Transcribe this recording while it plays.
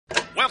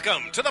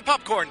Welcome to the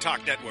Popcorn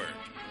Talk Network,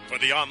 for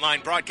the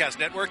online broadcast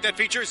network that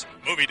features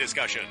movie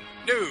discussion,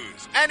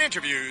 news, and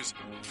interviews.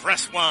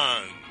 Press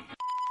 1.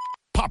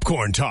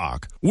 Popcorn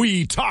Talk.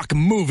 We talk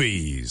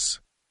movies.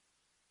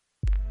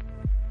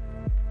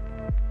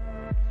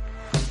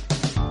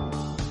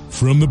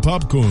 From the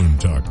Popcorn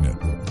Talk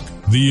Network,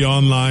 the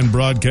online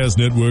broadcast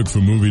network for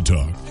movie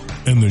talk,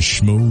 and the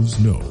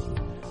schmoes know,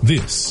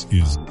 this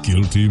is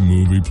Guilty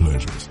Movie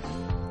Pleasures.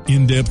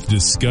 In-depth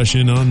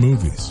discussion on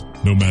movies,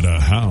 no matter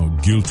how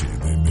guilty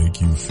they make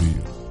you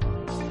feel.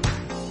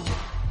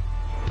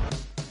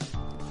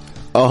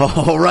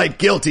 All right,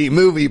 Guilty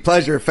Movie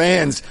Pleasure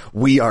fans,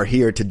 we are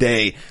here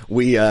today.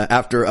 We,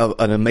 after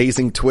an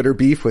amazing Twitter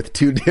beef with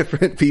two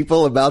different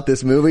people about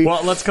this movie.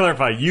 Well, let's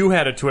clarify. You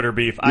had a Twitter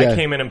beef. Yeah. I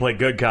came in and played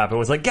good cop and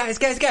was like,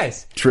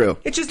 guys. True.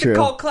 It's just True. a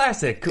cult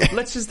classic.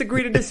 Let's just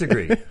agree to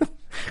disagree.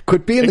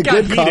 Quit being the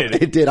good cop.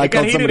 It did. I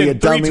called somebody a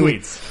dummy.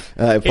 Tweets.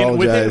 I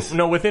apologize.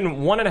 Within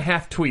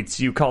 1.5 tweets,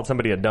 you called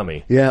somebody a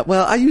dummy. Yeah,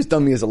 well, I use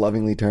dummy as a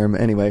lovingly term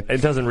anyway.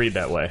 It doesn't read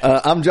that way.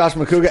 I'm Josh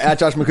McCouga, at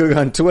Josh McCouga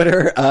on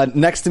Twitter.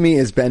 Next to me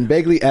is Ben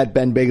Bagley, at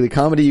Ben Bagley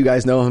Comedy. You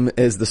guys know him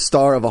as the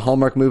star of a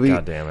Hallmark movie.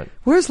 God damn it.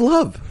 Where's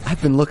Love?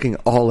 I've been looking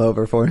all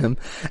over for him.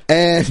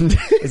 And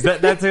I'm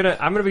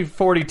going to be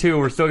 42.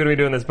 We're still going to be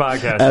doing this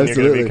podcast. Absolutely. And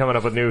you're going to be coming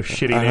up with new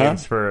shitty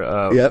names for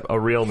a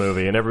real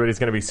movie. And everybody's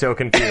going to be so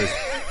confused.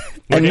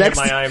 And Looking at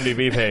my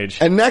IMDb page.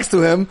 And next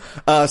to him,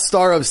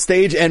 star of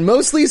stage and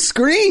mostly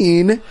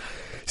screen,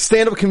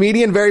 stand-up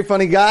comedian, very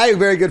funny guy,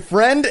 very good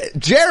friend,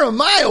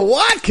 Jeremiah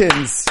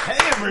Watkins. Hey,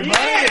 everybody.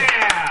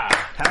 Yeah!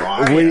 How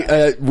are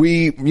you?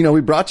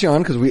 We brought you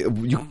on because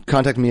you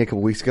contacted me a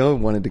couple weeks ago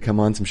and wanted to come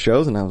on some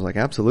shows, and I was like,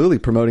 absolutely,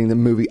 promoting the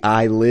movie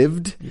I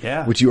Lived,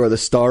 which you are the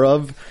star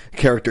of,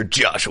 character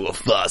Joshua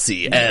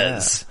Fosse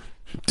as...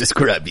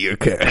 Describe your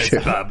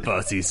character. Bob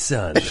Fosse's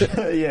son.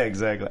 Yeah,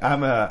 exactly.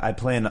 I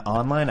play an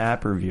online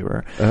app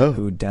reviewer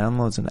who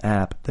downloads an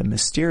app that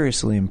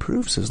mysteriously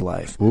improves his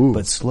life,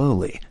 but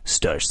slowly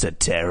starts to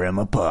tear him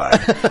apart.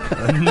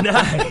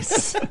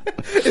 Nice.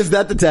 Is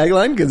that the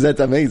tagline? Because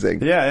that's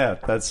amazing. Yeah.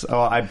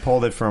 I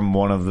pulled it from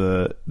one of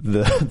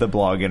the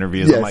blog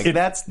interviews. Yes. I'm like,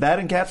 that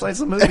encapsulates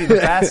the movie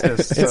the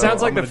fastest. It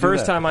sounds so like I'm the gonna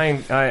first do that. time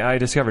I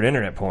discovered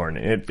internet porn.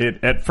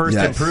 It at first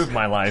improved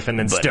my life and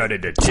then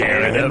started to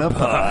tear it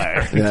apart.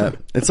 Yeah,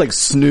 it's like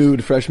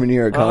Snood freshman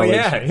year at college.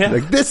 Yeah.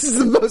 Like, this is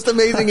the most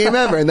amazing game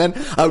ever. And then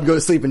I would go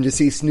to sleep and just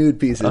see Snood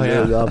pieces. Oh,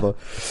 yeah. It was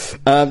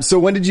awful. So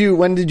when did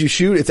you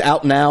shoot? It's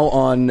out now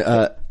on,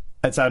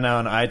 It's out now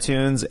on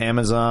iTunes,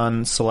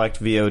 Amazon,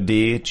 Select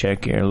VOD.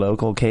 Check your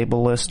local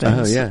cable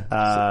listings. oh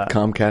yeah,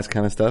 Comcast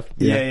kind of stuff.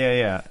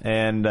 Yeah.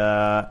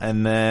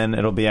 And then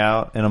it'll be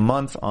out in a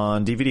month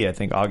on DVD, I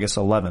think August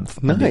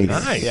 11th.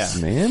 Nice. Yeah.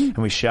 Man. And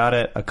we shot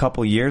it a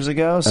couple years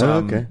ago, so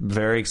okay. I'm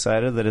very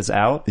excited that it's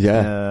out.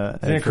 Yeah.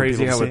 Isn't it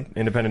crazy how with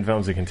independent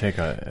films it can take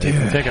a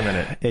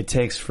minute? It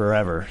takes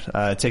forever.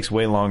 It takes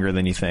way longer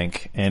than you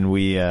think. And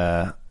we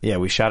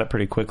shot it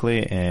pretty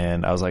quickly,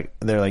 and I was like,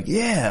 they're like,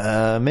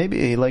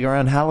 maybe like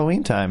around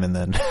Halloween time, and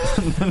then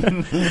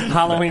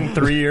Halloween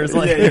 3 years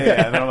later.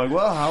 yeah. And then I'm like,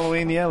 well,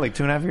 Halloween, like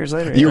 2.5 years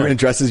later. You were going to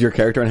dress as your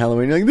character on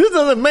Halloween. You're like, this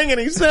doesn't make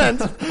any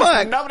sense.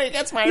 Fuck. Nobody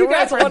gets my You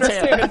guys will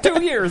understand in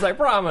 2 years, I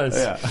promise.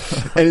 Yeah.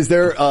 And is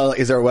there a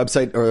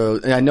website,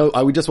 or I know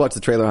we just watched the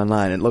trailer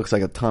online. It looks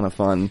like a ton of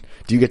fun.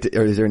 Do you get to,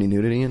 or is there any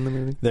nudity in the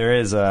movie? There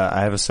is.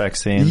 I have a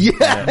sex scene.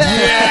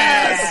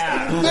 Yes!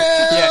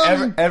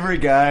 Yeah, every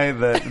guy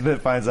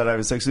that finds out I have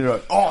a sex scene, they're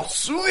like, oh,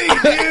 sweet,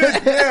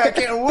 dude. Yeah, I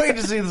can't wait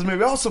to see this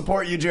movie. I'll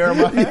support you,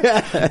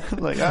 Jeremiah.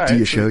 Like, all right. Do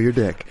you show your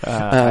dick?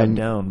 I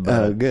don't.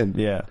 But, good.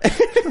 Yeah.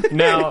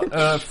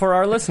 Now, for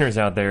our listeners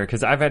out there,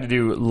 because I've had to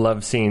do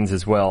love scenes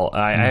as well,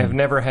 I have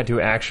never had to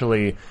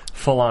actually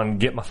full-on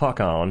get my fuck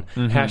on.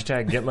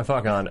 Hashtag get my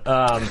fuck on.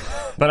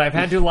 But I've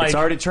had to, like... It's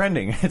already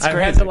trending. It's I've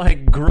crazy. had to,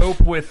 like,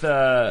 grope with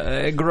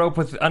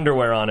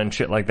underwear on and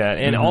shit like that.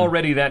 And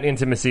already that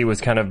intimacy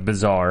was kind of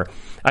bizarre.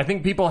 I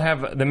think people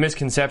have the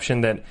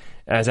misconception that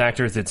as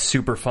actors it's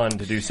super fun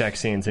to do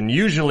sex scenes. And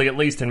usually, at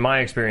least in my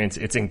experience,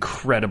 it's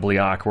incredibly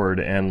awkward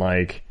and,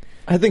 like...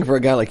 I think for a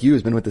guy like you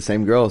who's been with the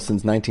same girl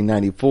since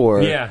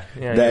 1994,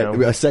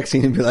 a sex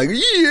scene would be like,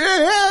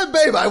 yeah,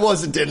 babe,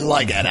 didn't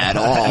like it at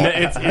all.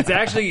 It's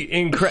actually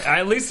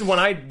at least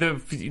when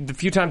the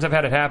few times I've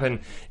had it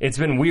happen, it's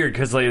been weird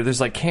because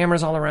there's like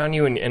cameras all around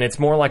you and it's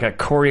more like a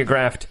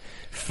choreographed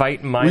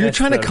fight. Well, you're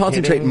trying to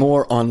concentrate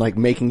more on like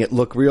making it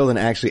look real than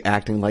actually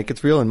acting like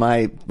it's real. And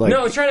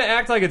no, it's trying to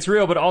act like it's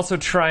real, but also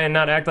try and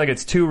not act like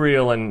it's too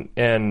real and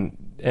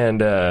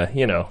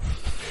you know.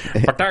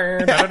 You don't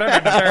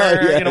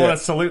want to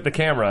salute the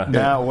camera.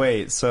 Now,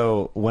 wait.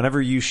 So,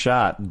 whenever you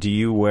shot, do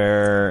you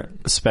wear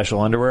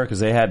special underwear? Because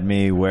they had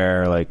me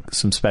wear like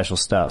some special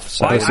stuff,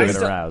 so I get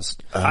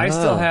aroused. I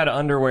still had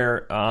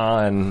underwear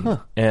on,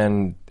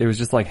 and it was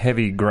just like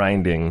heavy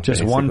grinding.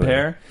 Just basically. one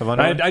pair of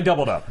underwear. I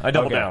doubled up. I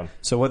doubled down.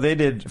 So what they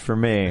did for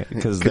me,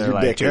 because they're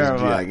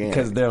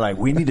like,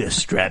 we need to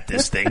strap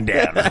this thing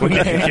down. We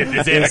need to get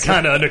this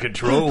anaconda under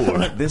control.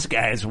 This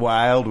guy's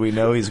wild. We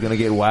know he's going to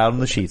get wild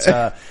in the sheets.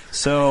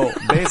 So So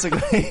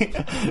basically,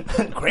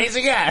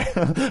 crazy guy,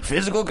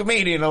 physical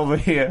comedian over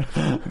here,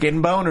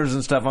 getting boners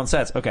and stuff on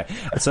sets. Okay,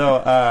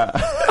 so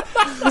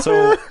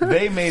so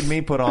they made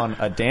me put on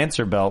a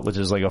dancer belt, which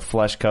is like a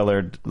flesh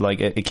colored,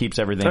 like it keeps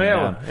everything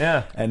down.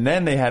 Yeah. And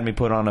then they had me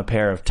put on a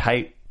pair of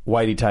tight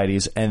whitey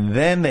tighties, and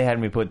then they had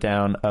me put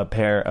down a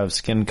pair of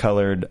skin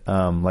colored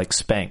like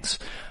Spanx.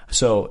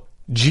 So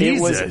Jesus.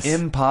 it was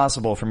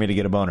impossible for me to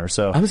get a boner.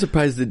 So I'm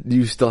surprised that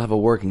you still have a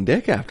working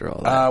dick after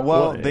all that.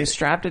 well, they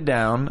strapped it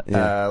down, it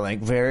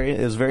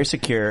was very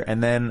secure,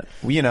 and then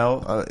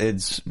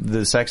it's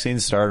the sex scene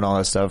started and all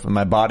that stuff, and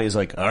my body's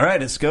like, all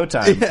right, it's go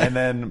time, and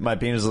then my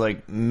penis is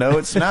like, no,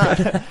 it's not,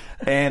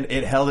 and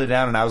it held it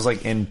down, and I was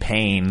like in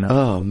pain.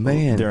 Oh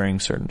man, during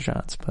certain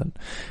shots, but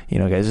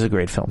guys, this is a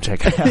great film.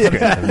 Check it out.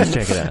 Just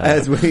check it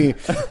out.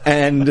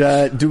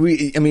 Do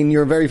we? I mean,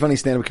 you're a very funny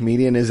stand-up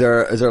comedian. Is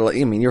there? I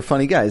mean, you're a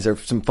funny guy. Is there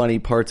some funny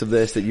parts of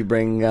this that you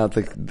bring out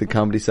the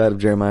comedy side of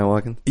Jeremiah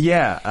Watkins?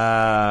 Yeah,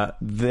 I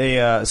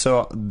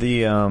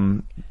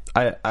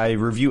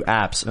review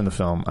apps in the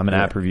film. I'm an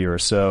app reviewer,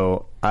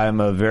 so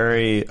I'm a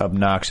very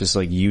obnoxious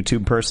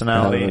YouTube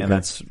personality, and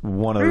that's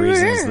one of the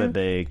reasons that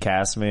they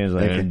cast me. Is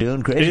like,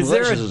 doing crazy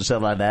lectures and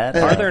stuff like that.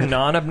 Are there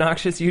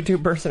non-obnoxious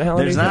YouTube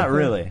personalities? There's not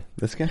really.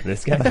 This guy.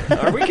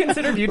 Are we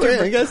considered YouTube?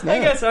 Well, I guess not.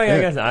 I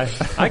guess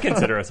I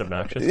consider us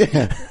obnoxious.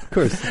 Yeah, of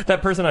course.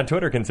 That person on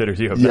Twitter considers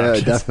you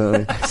obnoxious. Yeah,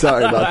 definitely.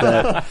 Sorry about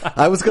that.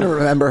 I was going to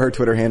remember her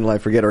Twitter handle. I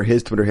forget, or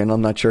his Twitter handle.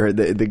 I'm not sure. Her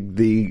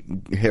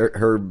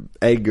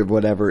egg or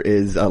whatever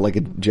is like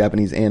a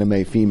Japanese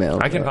anime female.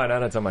 I can find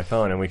out it's on my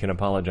phone, and we can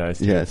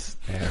apologize. Yes,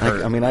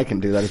 I can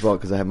do that as well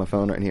because I have my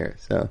phone right here.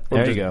 So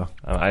there you go.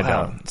 I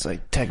don't. It's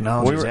like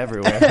technology's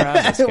everywhere.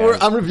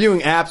 I'm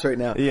reviewing apps right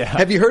now. Yeah.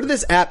 Have you heard of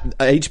this app,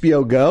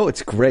 HBO Go?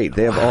 It's great.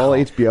 They have all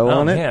HBO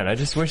on it. Oh man, I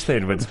just wish they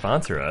would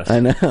sponsor us. I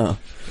know.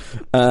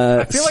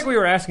 I feel like we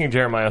were asking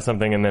Jeremiah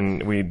something and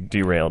then we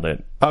derailed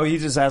it. Oh, he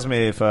just asked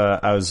me if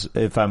I'm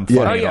funny.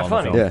 Oh yeah,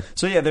 funny. Yeah.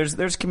 So yeah, there's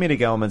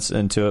comedic elements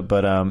into it,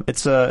 but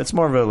it's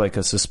more of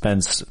a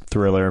suspense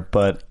thriller.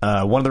 But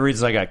one of the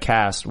reasons I got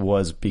cast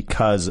was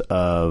because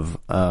of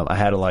I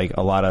had a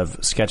lot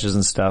of sketches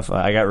and stuff.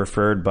 I got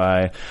referred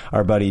by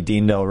our buddy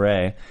Dean Del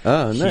Rey.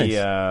 Oh,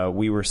 nice.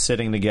 We were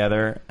sitting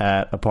together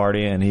at a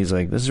party, and he's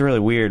like, "This is really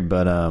weird,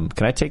 but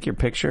can I take your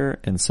picture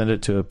and send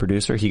it to a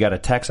producer?" He got a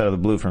text out of the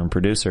blue from a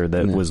producer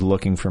that was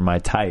looking for my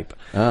type.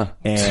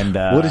 And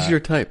what is your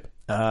type?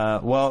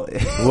 Well,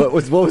 what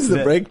was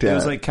the breakdown? It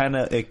was like kind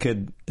of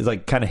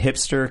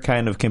hipster,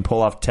 kind of can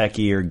pull off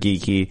techie or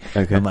geeky.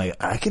 Okay. I'm like,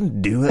 I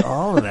can do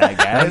all of that,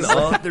 guys.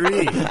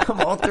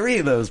 I'm all three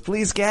of those.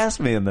 Please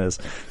cast me in this.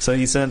 So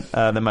he sent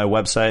them my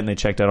website, and they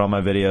checked out all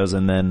my videos,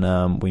 and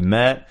then we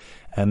met,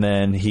 and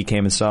then he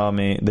came and saw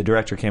me. The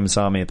director came and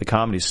saw me at the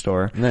Comedy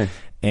Store. Nice.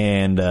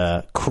 And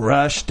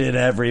crushed it,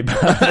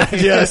 everybody.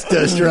 Just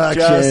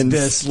destruction.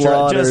 Just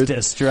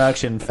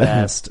destruction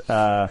fest.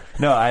 No,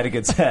 I had a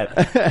good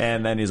set.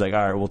 And then he's like, all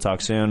right, we'll talk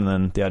soon. And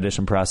then the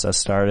audition process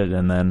started,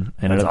 and then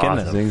ended up getting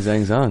it. Zing,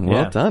 zang, zong.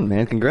 Well done,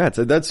 man. Congrats.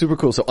 That's super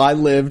cool. So I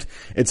Lived.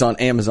 It's on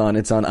Amazon.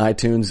 It's on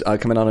iTunes.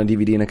 Coming out on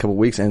DVD in a couple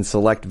weeks, and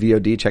select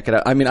VOD. Check it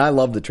out. I mean, I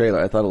love the trailer.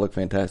 I thought it looked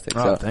fantastic.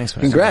 Oh, so thanks,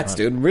 man. congrats,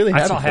 dude. Really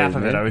happy I saw half you,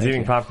 of it. man. I was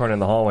eating popcorn in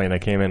the hallway, and I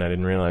came in. I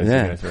didn't realize you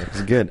guys were.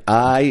 It's good.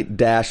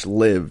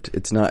 I-Lived.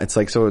 It's not. It's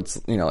like so. It's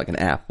like an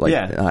app. Like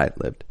I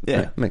Lived.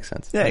 Yeah, makes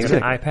sense. Yeah, it's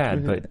exactly. an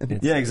iPad, but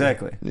it's,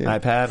 exactly. Yeah.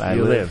 iPad. I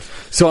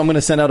live. So I'm going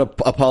to send out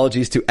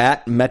apologies to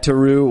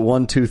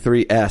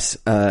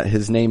 @Metaru123S.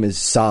 His name is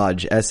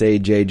Saj.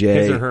 SAJJ.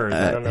 His or hers.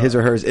 I don't know. His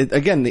or hers.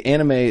 Again, the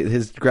anime.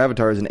 His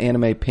gravatar is an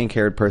anime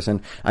pink-haired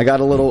person. I got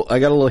a little.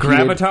 Gravatar?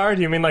 Heated.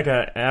 Do you mean like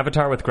an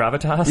avatar with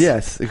gravitas?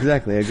 Yes,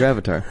 exactly. A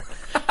gravatar.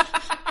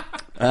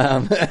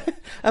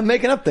 I'm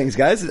making up things,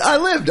 guys. I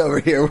lived over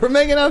here. We're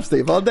making up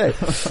stuff all day.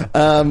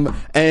 I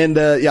want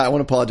to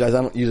apologize.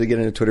 I don't usually get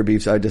into Twitter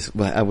beefs.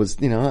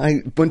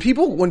 When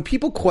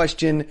people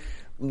question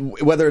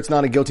whether it's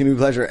not a guilty movie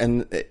pleasure,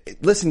 and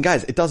listen,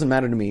 guys, it doesn't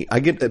matter to me. I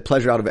get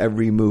pleasure out of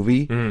every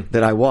movie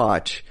that I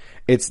watch.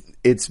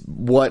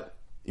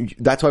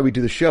 That's why we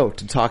do the show,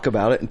 to talk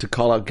about it and to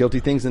call out guilty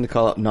things and to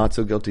call out not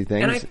so guilty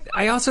things. And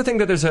I also think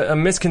that there's a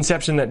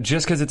misconception that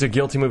just because it's a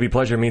guilty movie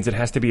pleasure means it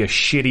has to be a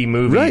shitty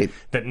movie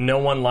that no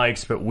one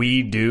likes but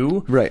we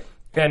do. Right.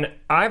 And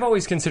I've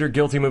always considered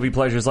guilty movie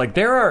pleasures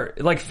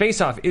Face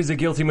Off is a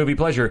guilty movie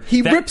pleasure.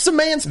 He rips a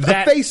man's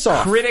face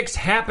off. Critics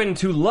happen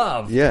to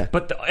love. Yeah.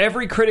 But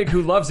every critic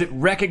who loves it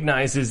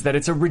recognizes that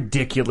it's a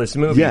ridiculous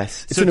movie.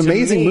 Yes. It's an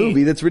amazing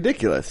movie that's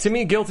ridiculous. To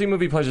me, guilty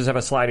movie pleasures have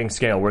a sliding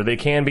scale where they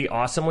can be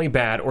awesomely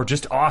bad or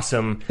just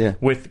awesome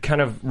with kind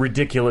of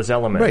ridiculous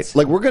elements. Right.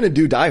 Like, we're going to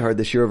do Die Hard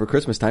this year over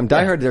Christmas time.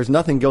 Die Hard, there's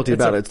nothing guilty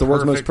about it. It's the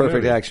world's most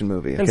perfect action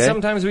movie. Okay? And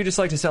sometimes we just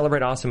like to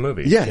celebrate awesome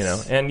movies.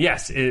 Yes. And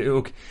yes,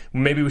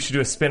 maybe we should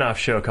do a spin-off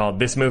show called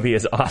This Movie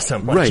is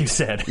Awesome, like you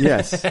said.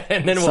 Yes.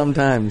 And then we'll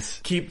sometimes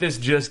keep this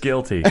just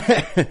guilty.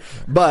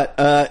 But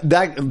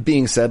that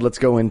being said, let's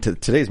go into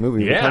today's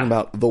movie. We're talking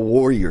about The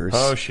Warriors.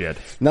 Oh, shit.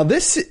 Now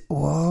this...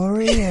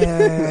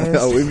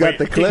 Warriors. We've got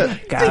the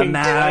clip. Come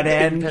out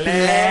and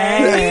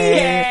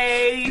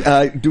play.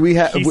 Do we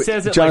have He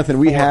says it Jonathan?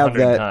 like we have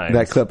 400 times.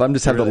 that clip. I'm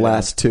just have the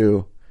last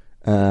two.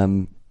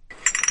 Warriors,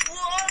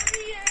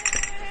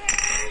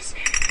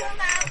 come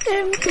out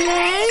and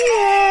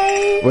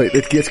play. Wait,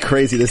 it gets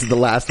crazy. This is the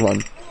last one.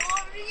 Warriors,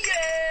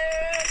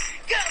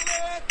 come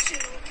out to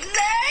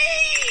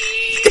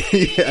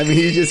play. Yeah, I mean,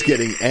 he's just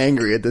getting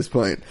angry at this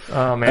point.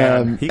 Oh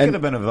man, He could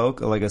have been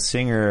a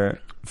singer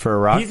for a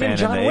rock he's band. in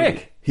John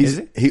Wick. He's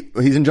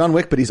in John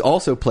Wick, but he's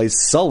also plays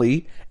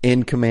Sully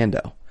in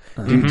Commando.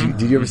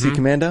 Did you ever see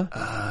Commando?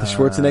 The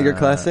Schwarzenegger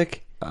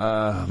classic?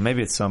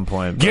 Maybe at some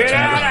point. Get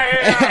out of here!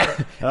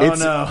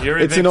 No. You're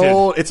It's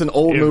evicted. an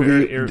old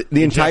movie. You're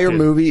The entire ejected.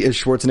 movie is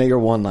Schwarzenegger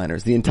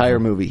one-liners. The entire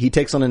movie. He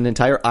takes on an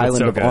entire island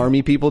so of good.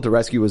 army people to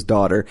rescue his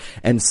daughter.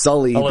 And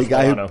Sully, Alyssa the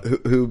guy Milano.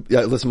 who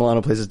Alyssa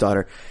Milano plays his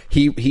daughter.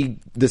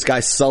 This guy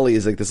Sully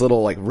is like this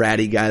little like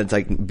ratty guy that's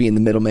like being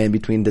the middleman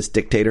between this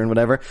dictator and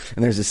whatever.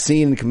 And there's a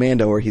scene in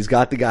Commando where he's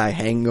got the guy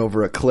hanging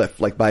over a cliff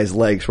like by his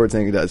leg.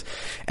 Schwarzenegger does,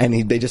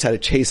 and they just had to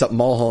chase up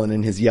Mulholland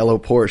in his yellow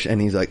Porsche.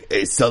 And he's like,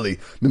 "Hey Sully,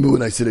 remember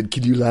when I said I'd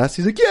kill you last?"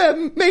 He's like, "Yeah,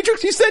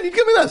 Matrix, you said you'd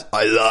kill me last."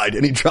 I lied,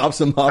 and he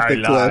drops him off I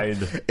the lied.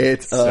 cliff.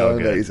 It's So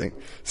good. amazing.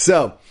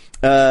 So.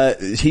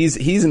 He's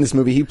in this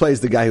movie. He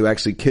plays the guy who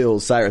actually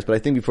kills Cyrus. But I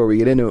think before we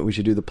get into it, we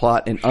should do the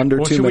plot in under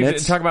Well, 2 should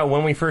minutes. we talk about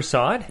when we first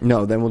saw it?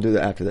 No, then we'll do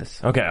that after this.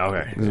 Okay. All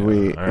right. All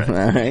right.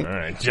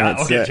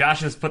 That's Okay, it.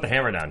 Josh has put the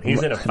hammer down.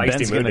 He's in a feisty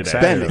Ben's mood getting today.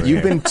 excited. Ben,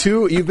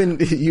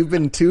 you've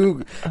been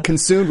too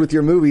consumed with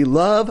your movie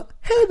Love.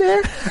 Hey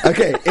there.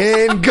 Okay,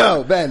 and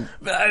go, Ben.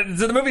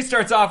 So the movie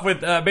starts off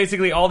with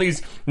basically all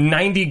these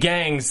 90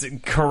 gangs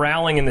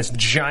corralling in this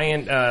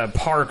giant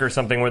park or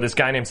something where this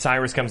guy named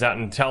Cyrus comes out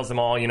and tells them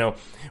all,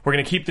 we're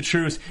going to keep the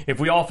truce. If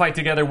we all fight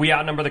together, we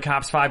outnumber the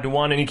cops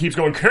 5-1. And he keeps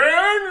going, can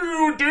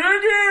you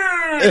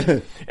dig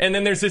it? And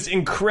then there's this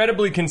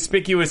incredibly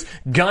conspicuous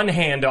gun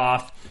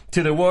handoff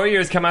to the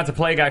Warriors come out to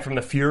play guy from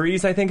the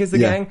Furies, I think is the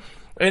Yeah. gang.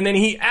 And then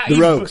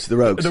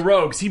the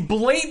Rogues. He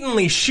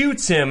blatantly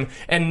shoots him,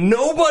 and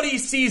nobody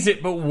sees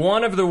it but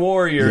one of the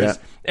Warriors. Yeah.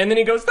 And then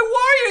he goes, the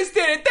Warriors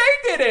did it!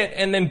 They did it!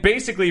 And then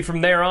basically from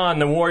there on,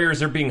 the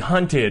Warriors are being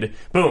hunted.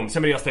 Boom,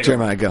 somebody else take over.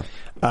 Jeremiah, go.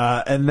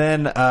 And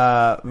then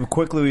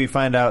quickly we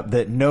find out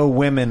that no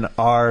women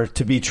are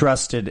to be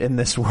trusted in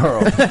this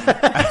world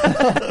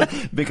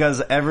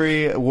because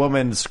every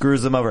woman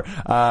screws them over.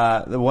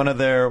 One of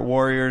their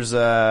warriors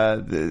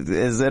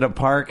is at a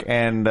park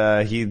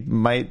and he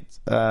might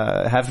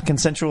have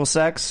consensual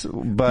sex,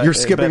 but You're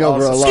skipping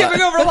over a lot.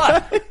 Skipping over a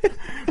lot!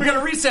 We got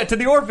to reset to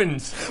the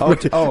orphans.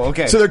 Oh,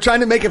 okay. So they're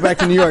trying to make it back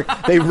to New York.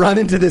 They run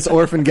into this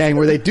orphan gang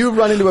where they do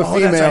run into a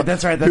female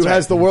that's right, who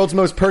has the world's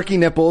most perky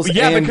nipples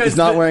and because is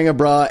not wearing a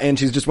bra and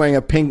she's just wearing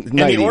a pink And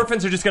nightie. the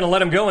orphans are just going to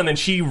let him go, and then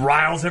she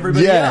riles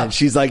everybody Yeah, up. and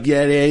she's like,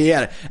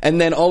 yeah. And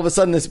then all of a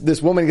sudden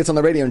this woman gets on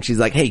the radio and she's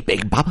like, hey,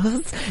 big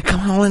papas,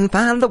 come on and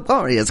find the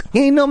warriors.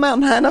 Ain't no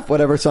mountain high enough.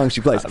 Whatever song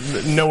she plays.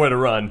 Nowhere to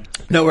run.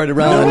 Nowhere to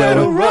run. Nowhere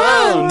to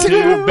run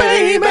to,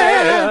 baby.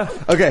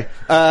 Okay,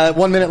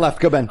 1 minute left.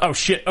 Go, Ben. Oh,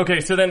 shit. Okay,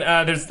 so then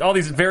there's all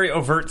these very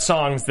overt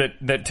songs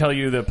that tell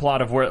you the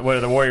plot of where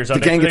the Warriors are.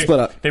 The gang gets split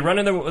up. They run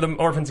into the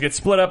orphans get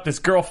split up. This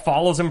girl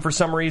follows them for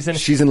some reason.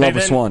 She's in love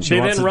with Swan. She They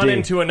wants then a run D.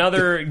 into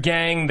another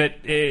gang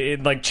that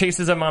like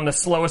chases them on the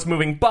slowest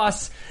moving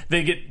bus.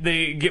 They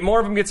get more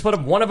of them get split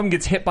up. One of them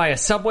gets hit by a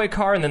subway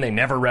car, and then they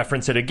never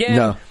reference it again.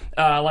 No.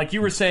 Like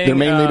you were saying, Their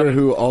main leader,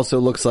 who also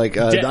looks like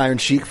the Iron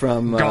Sheik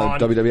from gone.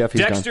 WWF,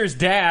 he's Dexter's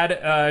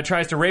dad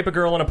tries to rape a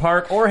girl in a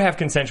park or have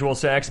consensual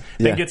sex,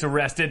 then Yeah. gets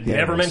arrested. Yeah,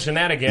 Never nice. mention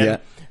that again. Yeah.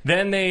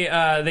 Then they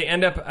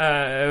end up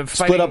fighting,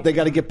 split up. They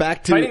got to get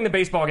back to fighting the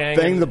baseball gang.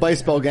 fighting the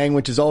baseball gang,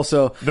 which is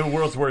also the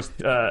world's worst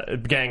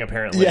gang,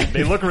 apparently. Yeah.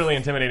 They look really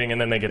intimidating,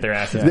 and then they get their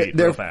asses beat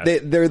real fast.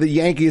 they're the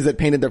Yankees that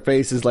painted their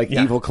faces like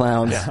evil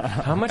clowns.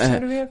 How much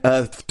time do we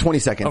have? 20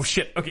 seconds. Oh,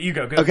 shit. Okay, you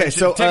go. Okay,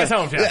 so take us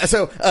home, Josh.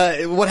 So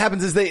what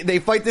happens is they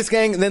fight this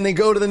gang, and then they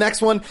go to the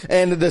next one,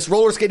 and this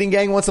roller skating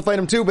gang wants to fight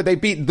them too, but they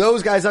beat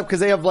those guys up because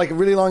they have like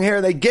really long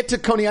hair. They get to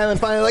Coney Island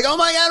finally, like, oh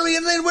my god,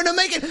 we're gonna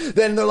make it.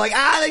 Then they're like,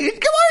 come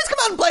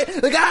on and play.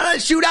 They gotta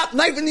shoot out,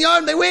 knife in the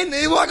arm. They win.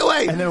 They walk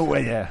away. I know,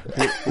 yeah.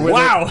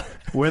 Wow.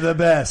 We're the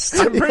best.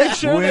 I'm pretty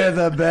sure We're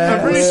the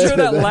best. I'm pretty sure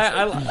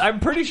that I'm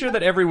pretty sure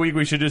that every week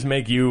we should just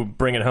make you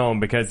bring it home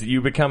because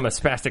you become a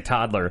spastic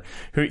toddler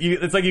who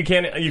it's like you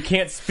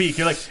can't speak.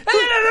 You're like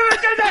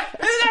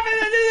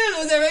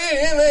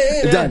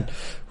Done.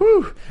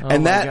 Whew.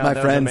 And my that, God, my that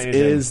was friends,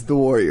 amazing. is The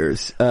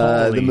Warriors,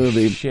 Holy the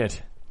movie.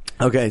 Shit.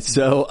 Okay,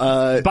 so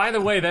By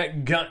the way,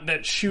 that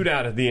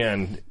shootout at the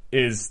end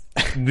is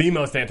the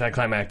most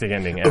anticlimactic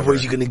ending ever. where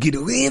you gonna get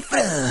away from?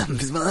 And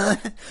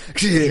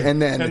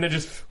then And then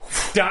just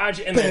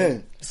dodge and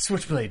then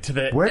switchblade to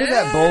the. Where did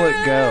that bullet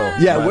go?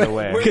 Yeah, by the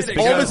way? because Where did it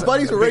all go? of his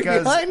buddies were right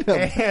Because- behind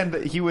him.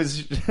 and he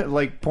was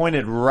like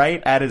pointed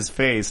right at his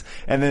face,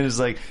 and then it's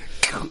like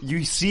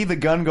you see the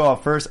gun go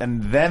off first,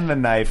 and then the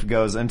knife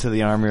goes into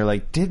the arm. You're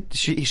like,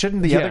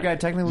 shouldn't the other guy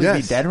technically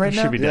be dead right He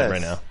now? should be dead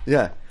right now.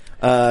 Yeah.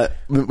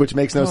 which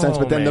makes no sense.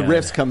 But then the man.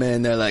 riffs come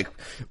in. They're like,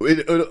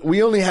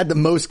 we only had the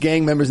most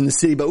gang members in the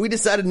city, but we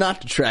decided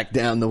not to track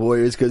down the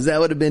Warriors because that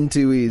would have been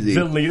too easy.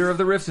 The leader of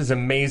the riffs is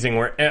amazing.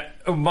 Where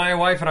my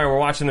wife and I were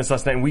watching this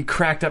last night, and we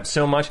cracked up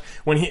so much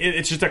when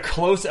it's just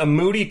a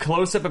moody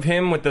close up of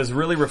him with those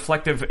really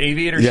reflective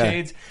aviator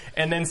shades,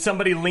 and then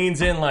somebody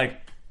leans in like,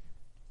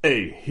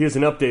 "Hey, here's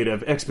an update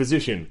of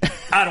exposition.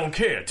 I don't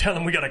care. Tell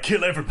him we gotta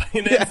kill everybody."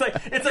 And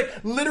it's like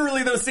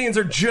literally those scenes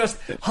are just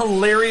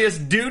hilarious.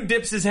 Dude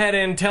dips his head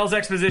in, tells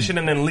exposition,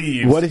 and then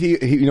leaves. What did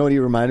you know what he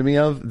reminded me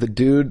of? The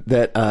dude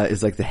that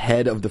is like the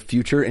head of the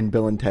future in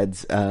Bill and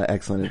Ted's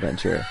Excellent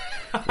Adventure.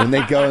 When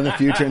they go in the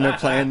future and they're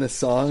playing the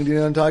song, do you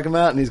know what I'm talking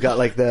about? And he's got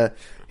like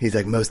he's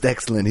like most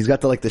excellent. He's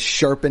got the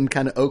sharpened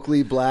kind of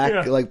Oakley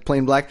black, like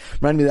plain black.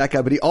 Reminded me of that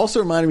guy, but he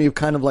also reminded me of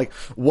kind of like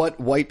what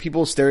white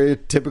people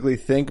stereotypically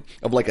think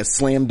of like a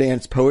slam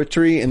dance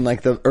poetry in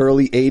like the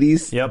early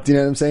 80s. Yep. Do you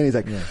know what I'm saying? He's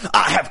like,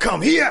 I have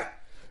come here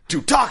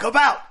to talk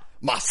about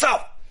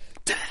myself.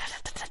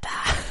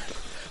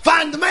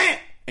 Find the man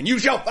and you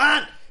shall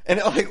find. And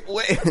like,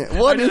 wait,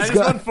 what is I just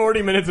want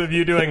 40 minutes of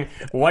you doing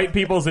white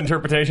people's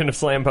interpretation of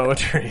slam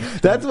poetry.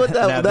 That's what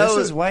that this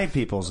was. is white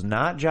people's,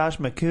 not Josh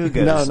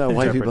McCouga's. No,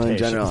 white people in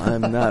general.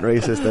 I'm not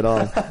racist at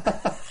all.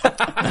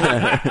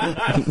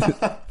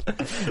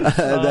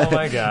 Oh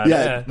my god!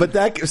 Yeah, but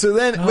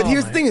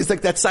here's the thing: is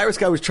like that Cyrus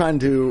guy was trying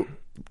to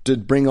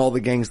bring all the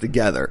gangs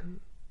together,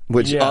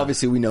 which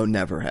obviously we know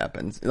never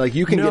happens. Like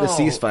you can get a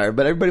ceasefire,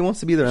 but everybody wants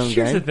to be their own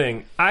gang. Here's the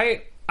thing: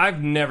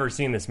 I've never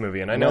seen this movie,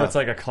 and I know it's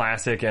like a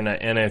classic, and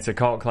it's a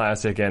cult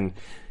classic, and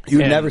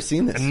you've never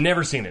seen this. I've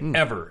never seen it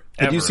ever.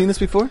 Have you seen this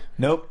before?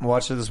 Nope.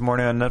 Watched it this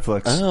morning on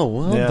Netflix. Oh,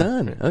 well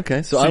done.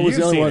 Okay, so I was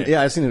the only one.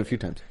 Yeah, I've seen it a few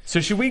times.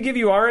 So should we give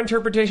you our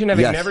interpretation,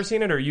 having never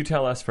seen it, or you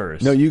tell us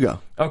first? No, you go.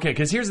 Okay,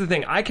 because here's the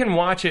thing: I can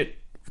watch it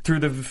through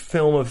the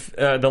film of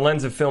the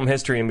lens of film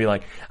history and be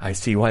like, I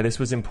see why this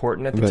was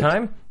important at the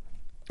time.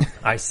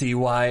 I see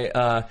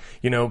why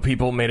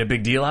people made a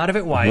big deal out of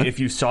it. Why, if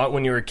you saw it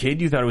when you were a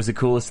kid, you thought it was the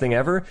coolest thing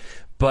ever.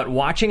 But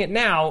watching it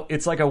now,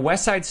 it's like a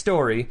West Side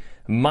Story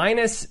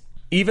minus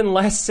even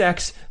less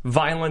sex,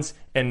 violence,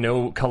 and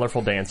no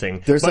colorful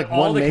dancing. There's but like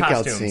one makeout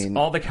costumes, scene.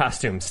 all the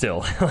costumes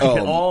still.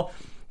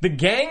 The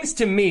gangs,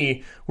 to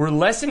me, were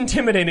less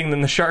intimidating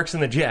than the Sharks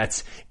and the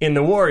Jets in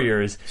the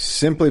Warriors.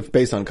 Simply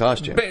based on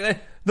costume.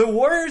 The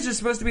Warriors are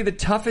supposed to be the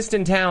toughest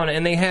in town,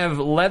 and they have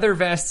leather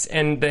vests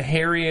and the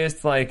hairiest,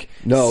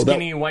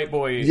 skinny white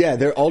boy. Yeah,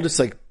 they're all just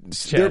like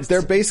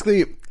they're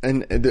basically,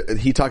 and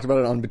he talked about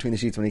it on Between the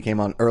Sheets when he came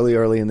on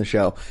early in the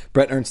show.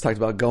 Brett Ernst talked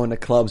about going to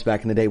clubs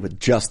back in the day with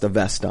just a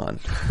vest on,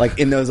 like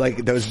in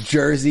those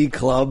Jersey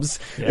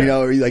clubs,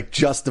 or like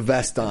just a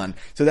vest on.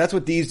 So that's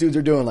what these dudes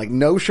are doing, like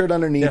no shirt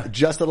underneath,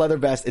 just a leather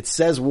vest. It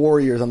says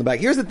Warriors on the back.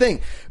 Here's the thing,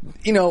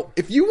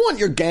 if you want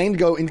your gang to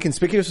go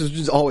inconspicuous, which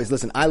is always,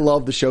 listen, I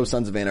love the show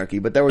Sons of Anarchy,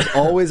 but there was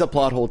always a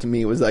plot hole to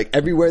me. It was like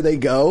everywhere they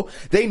go,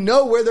 they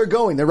know where they're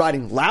going. They're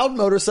riding loud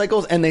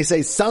motorcycles and they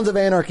say Sons of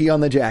Anarchy on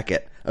the jacket.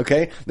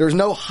 Okay? There's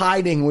no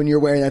hiding when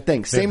you're wearing that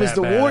thing. Same as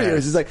the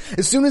Warriors. It's like,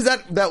 as soon as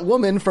that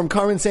woman from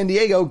Carmen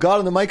Sandiego got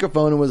on the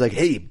microphone and was like,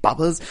 hey,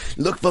 boppers,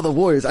 look for the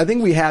Warriors. I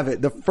think we have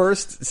it. The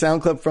first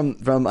sound clip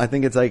from I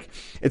think it's like,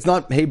 it's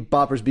not hey,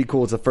 boppers, be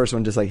cool. It's the first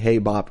one just like, hey,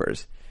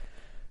 boppers.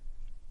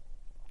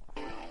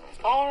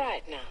 All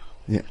right now.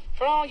 Yeah.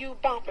 For all you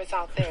boppers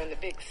out there in the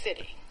big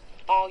city,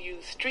 all you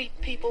street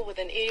people with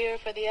an ear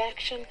for the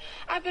action,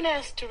 I've been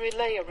asked to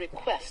relay a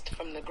request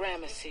from the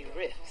Gramercy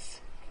Riffs.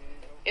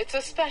 It's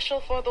a special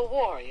for the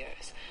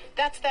Warriors.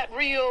 That's that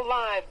real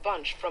live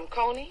bunch from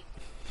Coney.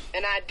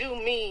 And I do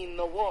mean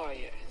the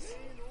Warriors.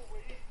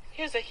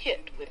 Here's a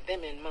hit with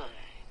them in mind.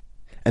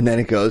 And then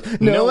it goes,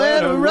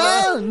 nowhere to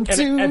run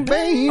to,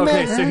 baby.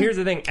 Okay, so here's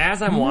the thing.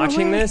 As I'm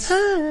watching this,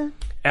 the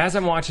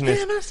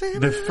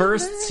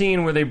first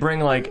scene where they bring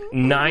like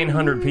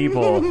 900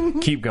 people,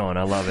 keep going,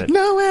 I love it.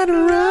 Nowhere to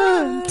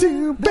run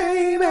to,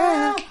 baby.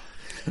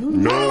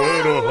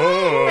 Nowhere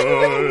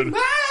to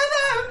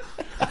hide.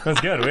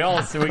 That's good.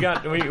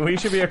 We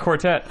should be a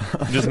quartet,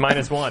 just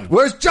 -1.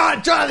 Where's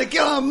John trying to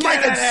kill him?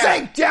 Mike and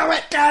sing, damn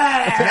it!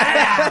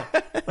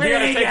 You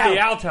gotta take the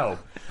alto.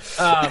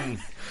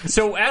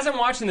 So as I'm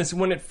watching this,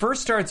 when it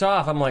first starts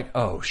off, I'm like,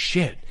 oh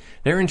shit.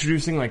 They're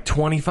introducing like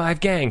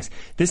 25 gangs.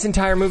 This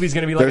entire movie is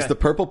going to be like there's the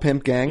Purple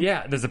Pimp Gang.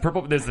 Yeah, there's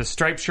the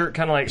striped shirt,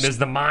 kind of like, there's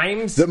the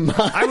mimes.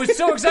 I was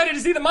so excited to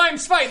see the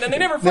mimes fight, and then they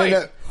never fight.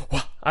 No.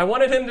 I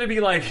wanted him to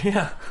be like,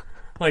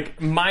 like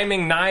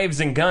miming knives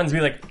and guns, be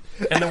like,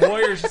 and the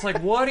Warriors just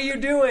like, what are you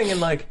doing? And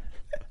like,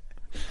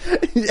 and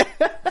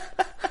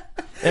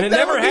it never happened.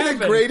 That would be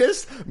the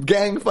greatest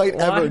gang fight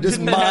ever. Just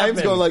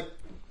mimes going like,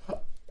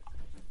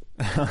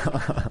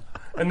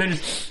 and then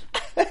just.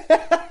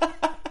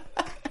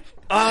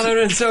 Oh, that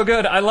is so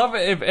good. I love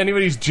it. If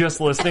anybody's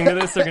just listening to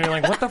this, they're going to be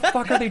like, what the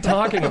fuck are they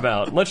talking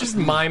about? Let's just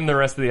mime the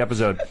rest of the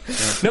episode.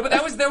 No, but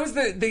that was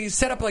they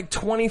set up like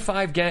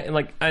 25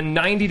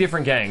 90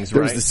 different gangs, right?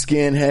 There was the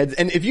skinheads.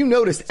 And if you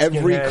noticed,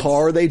 every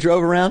car they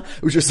drove around,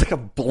 it was just like a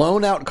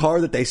blown out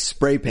car that they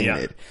spray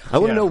painted. Yeah. I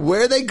want to know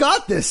where they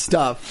got this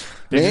stuff.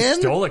 They man.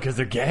 just stole it because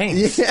they're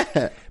gangs.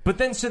 Yeah. But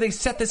then, so they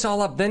set this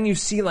all up. Then you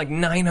see like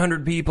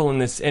 900 people in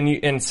this,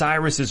 and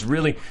Cyrus is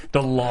really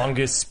the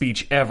longest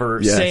speech ever,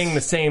 Yes. saying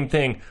the same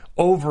thing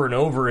over and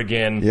over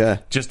again, Yeah.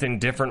 just in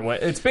different ways.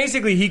 It's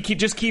basically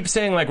just keeps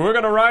saying like, we're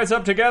going to rise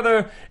up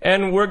together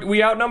and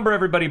we outnumber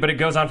everybody, but it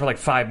goes on for like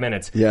 5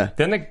 minutes. Yeah.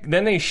 Then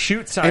they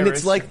shoot Cyrus. And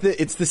it's like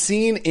it's the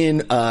scene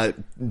in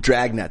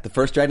Dragnet, the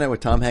first Dragnet with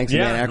Tom Hanks and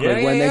Yeah, Dan Aykroyd,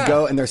 yeah, when yeah. they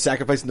go and they're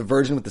sacrificing the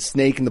virgin with the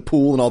snake and the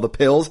pool and all the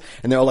pills,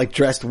 and they're all like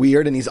dressed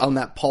weird, and he's on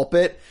that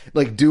pulpit,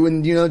 like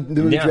doing the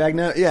movie Yeah.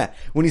 Dragnet. Yeah,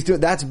 when he's doing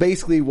that's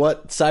basically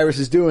what Cyrus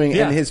is doing,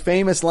 Yeah. and his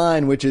famous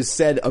line, which is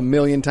said a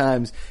million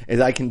times, is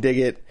 "I can dig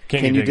it.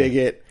 Can you dig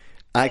it?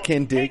 I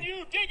can dig." Can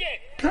you dig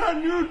it?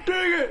 Can you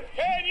dig it?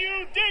 Can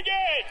you dig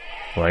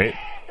it? Wait.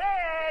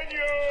 Can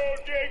you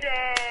dig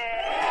it?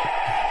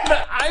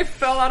 I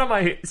fell out of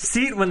my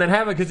seat when that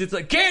happened because it's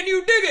like, can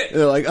you dig it?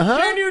 They're like,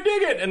 Can you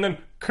dig it? And then,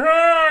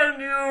 can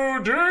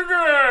you dig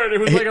it? It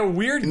was like a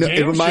weird No,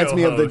 game it reminds show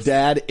me of the host.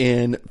 dad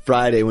in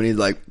Friday when he's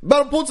like,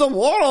 "Better put some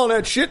water on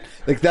that shit."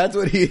 Like that's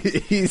what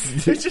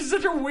he's. It's just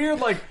such a weird,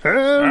 like,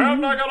 I'm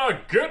not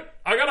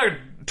I gotta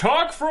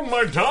talk from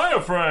my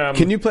diaphragm.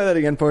 Can you play that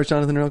again for us,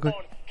 Jonathan, real quick?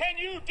 Can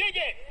you dig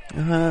it?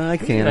 I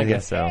can. I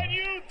guess so. Can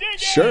you dig it?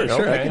 Sure, I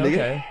Okay, can dig it.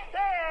 okay.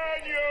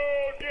 Can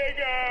you dig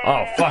it?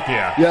 Oh, fuck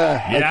yeah.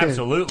 Yeah, I Yeah, can.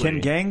 absolutely. Can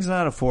gangs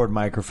not afford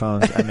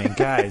microphones? I mean,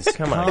 guys,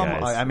 Come on,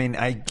 guys. I mean,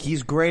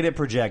 he's great at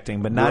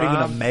projecting, but not even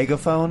Rob. a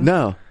megaphone.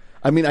 No.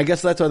 I mean, I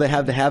guess that's why they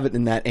have to have it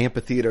in that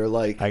amphitheater,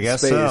 like, I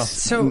guess space.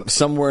 so.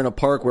 Somewhere in a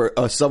park where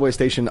a subway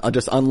station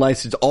just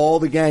unlicensed all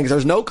the gangs.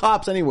 There's no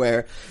cops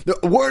anywhere. The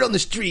word on the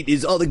street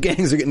is all the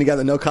gangs are getting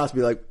together. No cops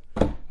be like,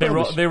 They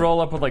roll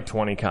up with like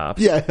 20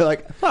 cops. yeah,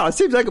 like, oh, it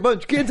seems like a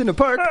bunch of kids in the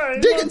park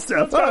digging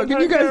stuff. Oh,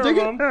 can you guys dig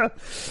it?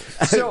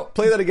 So-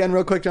 Play that again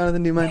real quick,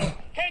 Jonathan, do you mind?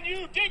 Can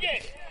you dig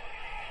it?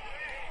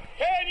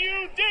 Can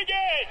you dig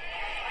it?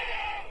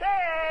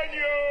 Can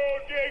you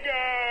dig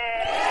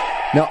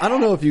it? Now, I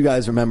don't know if you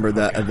guys remember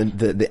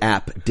the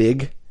app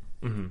Dig.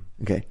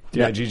 Okay.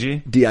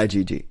 D-I-G-G?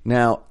 D-I-G-G.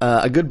 Now,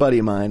 a good buddy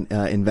of mine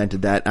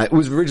invented that. It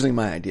was originally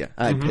my idea.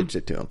 I pitched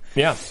it to him.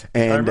 Yeah.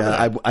 And I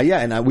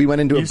remember that. we went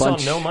into You a saw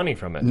bunch. no money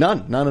from it.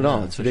 None at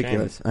all. it's It's a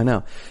ridiculous. I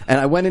know. And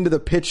I went into the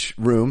pitch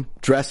room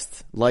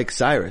dressed like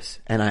Cyrus,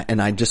 and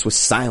I just was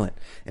silent.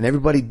 And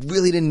everybody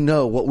really didn't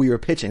know what we were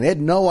pitching. They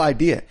had no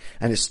idea.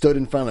 And I just stood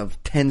in front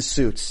of 10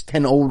 suits,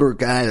 10 older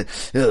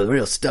guys,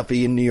 real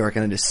stuffy in New York,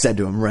 and I just said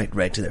to them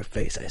right to their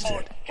face. I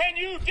said, Can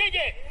you dig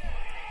it?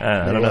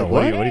 I don't know.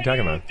 What are you talking Can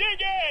about? you dig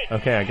it?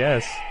 Okay, I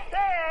guess.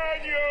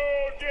 Can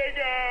you dig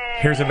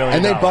it? Here's $1 million.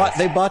 and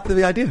they bought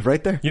the idea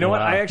right there. You know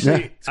what? I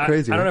actually, Yeah, it's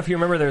crazy, I don't right? know if you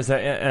remember, there's a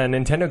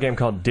Nintendo game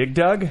called Dig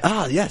Dug.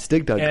 Ah, yes,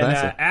 Dig Dug And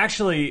classic.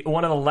 actually,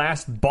 one of the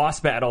last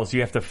boss battles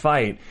you have to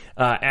fight,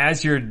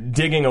 as you're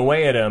digging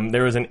away at him,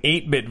 there was an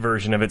 8-bit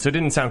version of it, so it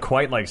didn't sound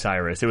quite like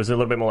Cyrus. It was a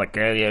little bit more like,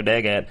 "Can you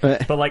dig it?"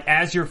 But like,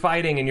 as you're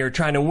fighting and you're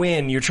trying to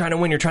win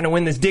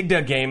this Dig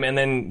Dug game, and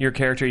then your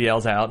character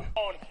yells out,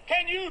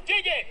 Can you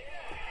dig it?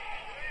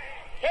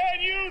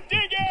 Can you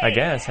dig it? I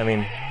guess. I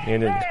mean, you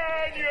did.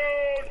 Can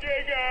you dig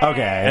it?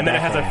 Okay, And then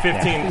it has a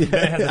 15.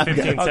 Then it has a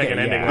 15 Okay, second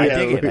ending. yeah, Like, I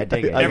dig it. I can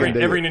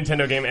dig Every it.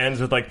 Nintendo game ends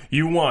with like,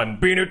 "You won."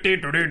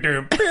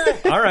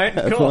 All right,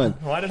 cool. fun.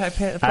 Why did I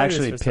play I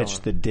actually this for so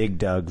pitched the Dig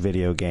Dug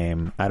video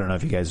game. I don't know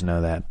if you guys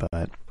know that, but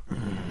long?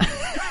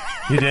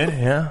 You did,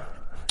 yeah.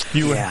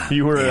 You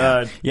were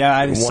yeah,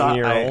 I 1 saw.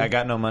 year old. I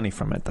got no money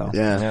from it though.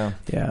 Yeah.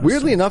 Yeah.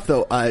 Weirdly enough,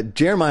 though,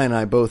 Jeremiah and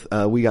I both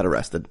we got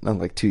arrested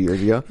like 2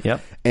 years ago.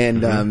 Yep.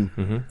 And I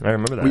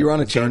remember that. we were on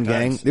a chain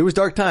gang. It was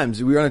dark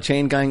times. We were on a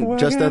chain gang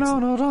just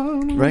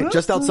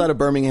outside of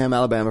Birmingham,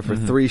 Alabama, for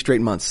 3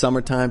 straight months.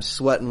 Summertime,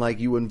 sweating like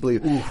you wouldn't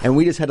believe. And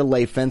we just had to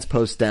lay fence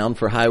posts down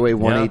for Highway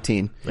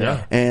 118.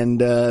 Yeah.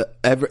 And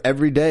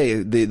every day,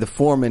 the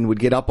foreman would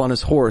get up on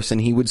his horse and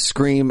he would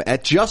scream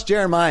at just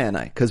Jeremiah and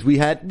I, because we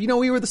had,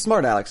 we were the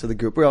smart Alex of the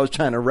group. We were always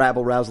trying to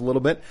rabble rouse a little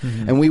bit,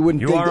 and we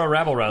wouldn't. You dig are the- a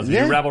rabble rouser.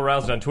 Yeah. You rabble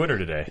roused on Twitter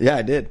today. Yeah,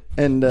 I did.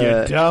 And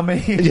You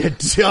dummy. you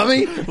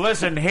dummy.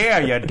 Listen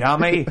here, you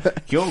dummy.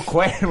 You'll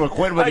quit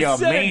with your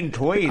mean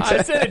tweets.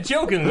 I said it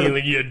jokingly,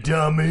 like, you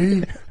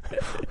dummy.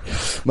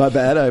 My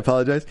bad. I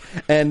apologize.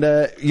 And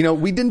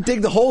we didn't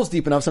dig the holes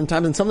deep enough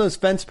sometimes, and some of those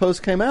fence posts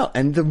came out.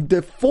 And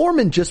the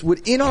foreman just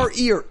would, in our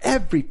ear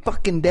every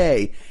fucking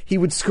day, he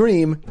would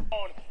scream,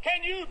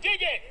 Can you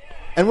dig it?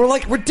 and we're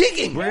like, we're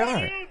digging. We Can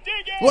are. you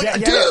dig it? What, Yeah,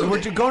 dude? we're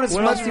just going as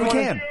much as we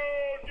can.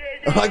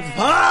 I'm like,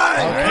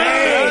 fine.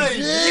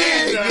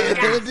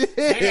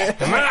 Hey,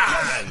 come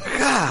on.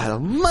 God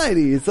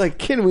almighty. It's like,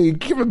 can we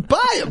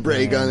buy a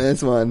break on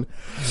this one?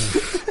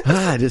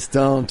 I just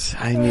don't.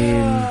 I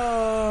mean,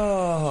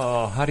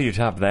 Oh, how do you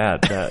top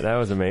that? That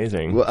was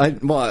amazing.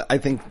 well, I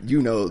think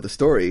you know the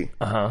story.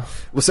 Uh-huh.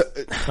 Well, so,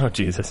 Oh,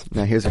 Jesus.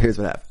 now here's what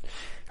happened.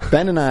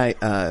 Ben and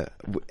I,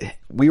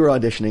 we were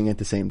auditioning at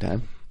the same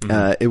time.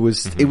 It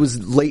was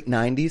late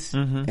 90s,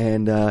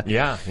 and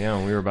Yeah,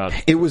 we were about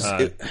It was-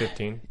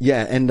 15.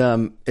 yeah,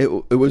 and it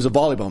was a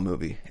volleyball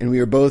movie, and we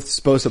were both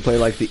supposed to play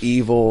like the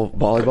evil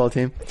volleyball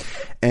team,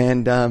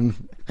 and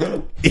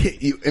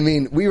I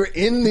mean, we were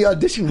in the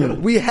audition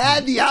room. We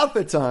had the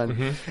outfits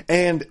on,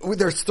 and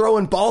they're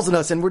throwing balls at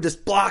us, and we're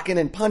just blocking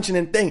and punching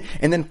and thing.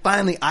 And then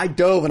finally, I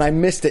dove and I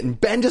missed it, and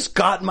Ben just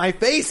got in my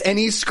face and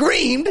he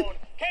screamed.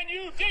 Can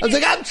you dig I was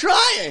like, I'm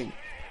trying.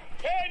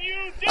 Can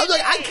you dig I was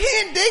like, I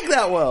can't dig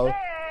that well.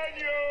 Can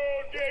you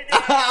dig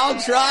it? I'll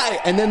try.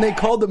 And then they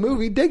called the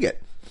movie Dig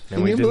It.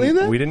 Can you believe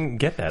that? We didn't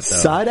get that, though.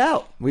 Side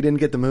Out. We didn't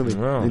get the movie.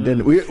 Oh. We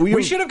didn't.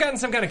 We should have gotten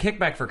some kind of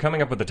kickback for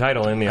coming up with the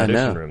title in the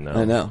audition room, though.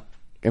 I know.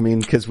 I mean,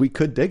 because we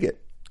could dig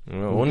it.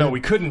 Well, no, we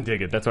couldn't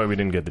dig it. That's why we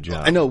didn't get the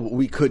job. I know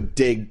we could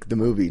dig the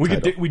movie.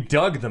 We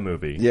dug the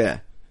movie. Yeah.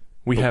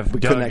 We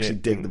couldn't actually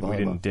dig the volleyball. We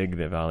didn't dig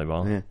the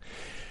volleyball. Yeah.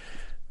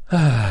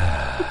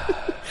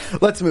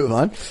 Let's move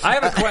on. I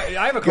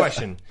have a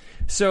question.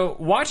 So,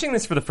 watching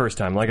this for the first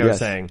time, like I was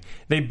saying,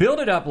 they build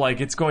it up like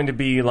it's going to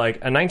be like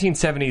a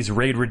 1970s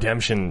Raid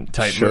Redemption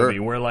type movie,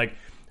 where like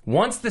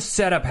once the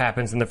setup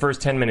happens in the first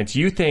 10 minutes,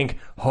 you think,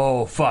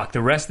 oh, fuck,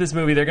 the rest of this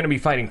movie, they're going to be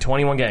fighting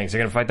 21 gangs. They're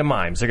going to fight the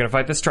mimes. They're going to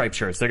fight the striped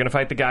shirts. They're going to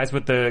fight the guys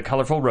with the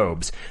colorful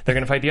robes. They're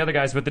going to fight the other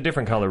guys with the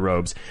different color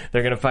robes.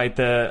 They're going to fight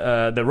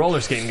the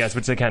roller skating guys,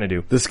 which they kind of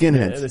do. The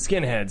skinheads. The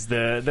skinheads.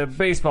 The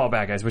baseball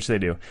bat guys, which they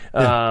do.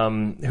 Yeah.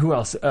 Who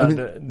else?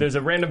 There's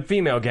a random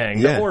female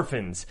gang. The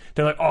orphans.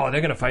 They're like, oh,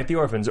 they're going to fight the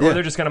orphans. Or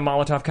they're just going to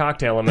Molotov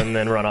cocktail them and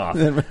then run off.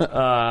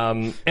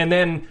 And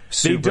then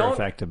super they don't...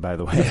 effective, by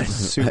the way.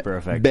 Super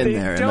effective. Been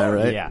there, am I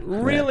right? Yeah.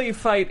 Really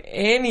fight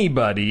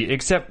anybody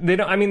except they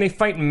don't. I mean, they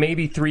fight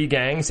maybe 3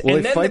 gangs. Well,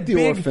 and they then fight the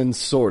big, orphans,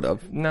 sort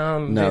of.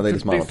 No, they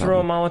just they Molotov throw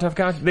a them. Molotov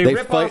cocktail.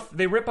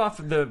 They rip off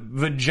the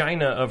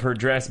vagina of her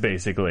dress,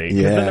 basically.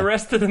 'Cause then the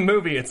rest of the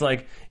movie, it's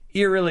like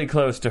eerily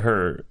close to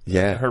her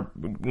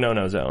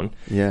no zone.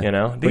 Yeah. You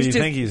know? But you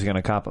think he's going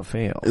to cop a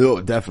fail.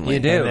 Oh, definitely. You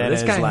do. And then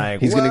This it's guy,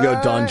 like, He's going to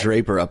go Don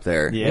Draper up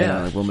there.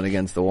 Yeah. Like Woman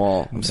Against the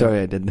Wall. I'm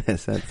sorry I did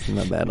this. That's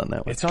not bad on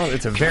that one.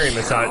 it's a very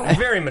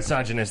very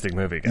misogynistic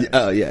movie, guys.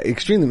 Oh, yeah.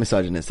 Extremely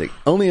misogynistic.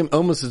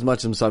 Almost as much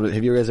as misogynistic.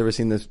 Have you guys ever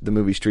seen the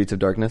movie Streets of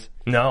Darkness?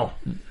 No.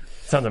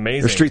 Sounds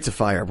amazing. Or Streets of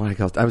Fire. What do I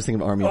call it? I was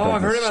thinking of Army of Oh,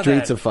 I've Darkness. heard about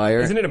Streets that. of Fire.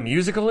 Isn't it a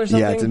musical or something?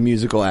 Yeah, it's a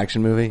musical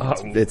action movie.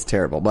 It's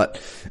terrible, but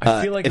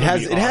I feel like it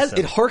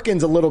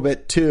harkens a little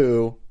bit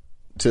to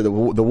the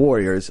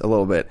Warriors a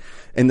little bit,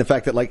 in the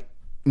fact that like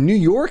New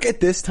York at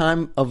this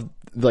time of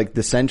like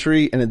the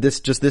century and at this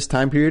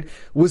time period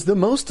was the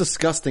most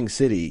disgusting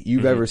city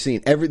you've ever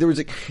seen. There was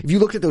like, if you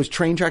looked at those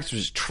train tracks, there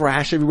was just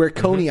trash everywhere.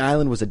 Coney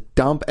Island was a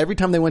dump. Every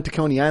time they went to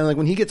Coney Island, like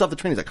when he gets off the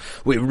train, he's like,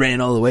 "We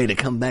ran all the way to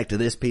come back to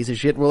this piece of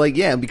shit." We're like,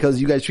 "Yeah,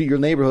 because you guys treat your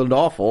neighborhood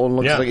awful and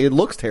like it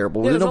looks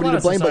terrible. Yeah, There's nobody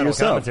to blame but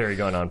yourself." Commentary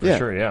going on for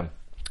sure. Yeah.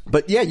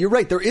 But yeah, you're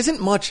right. There isn't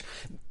much.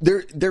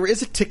 There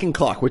is a ticking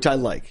clock, which I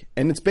like,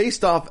 and it's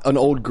based off an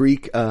old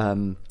Greek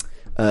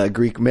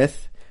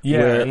myth.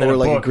 Yeah, and then or a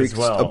like book a Greek as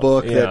well. a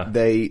book Yeah.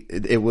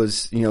 that it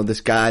was this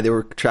guy, they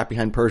were trapped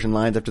behind Persian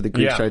lines after the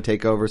Greeks tried to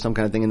take over, some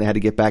kind of thing, and they had to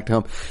get back to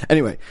him.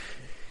 Anyway,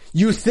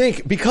 you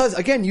think because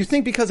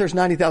there's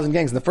 90,000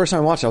 gangs, and the first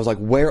time I watched it, I was like,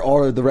 where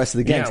are the rest of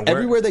the gangs? Yeah,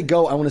 everywhere they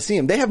go, I want to see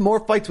them. They have more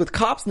fights with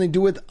cops than they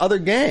do with other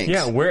gangs.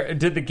 Yeah, where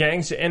did the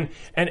gangs and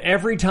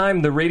every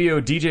time the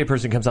radio DJ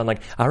person comes on,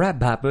 like, all right,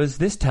 Papas,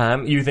 this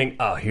time, you think,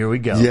 oh, here we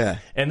go. Yeah.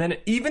 And then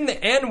even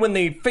the end when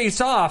they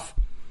face off,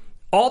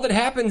 all that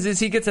happens is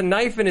he gets a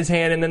knife in his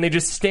hand and then they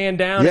just stand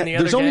down and the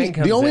other gang comes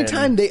in. The only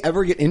time they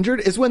ever get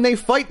injured is when they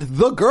fight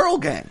the girl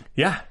gang.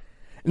 Yeah.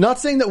 Not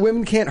saying that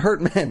women can't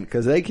hurt men,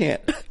 because they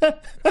can't.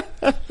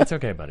 It's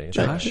okay, buddy. It's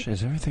Josh,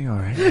 is everything all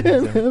right?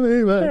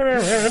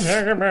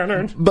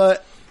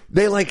 But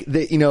they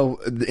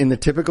in the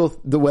typical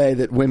the way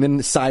that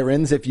women,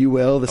 sirens, if you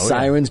will,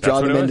 sirens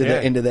draw them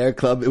into their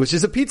club. It was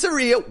just a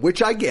pizzeria,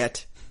 which I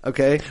get.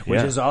 Okay,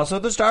 Which is also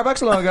the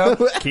Starbucks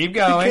logo. Keep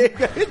going.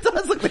 It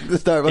does look like the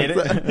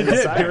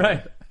Starbucks. You're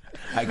right.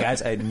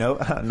 Guys, I know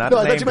not No, to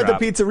I name thought you meant the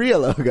drop.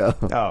 pizzeria logo.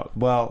 Oh,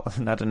 well,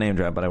 not to name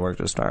drop, but I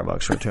worked at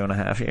Starbucks for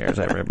 2.5 years,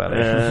 everybody.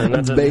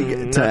 That's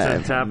Big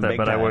time. Tap that, Big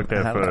but I time. worked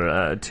there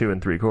for 2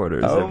 3/4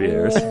 Oh, of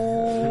years.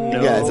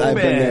 Guys, I've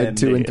been there man.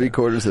 2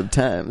 3/4 of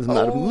times.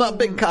 I'm not a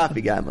big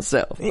coffee guy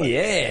myself. But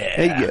Yeah.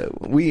 there you go.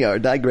 We are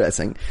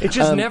digressing. It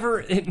just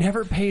never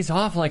pays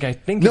off like I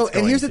think No, it's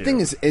going and here's to. the thing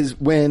is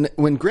when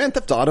Grand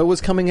Theft Auto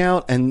was coming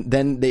out, and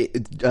then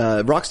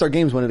Rockstar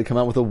Games wanted to come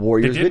out with a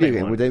Warriors They did video make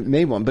game, one. where they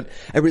made one, but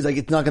everybody's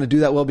like, it's not going to do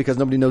that well because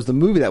nobody knows the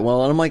movie that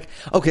well. And I'm like,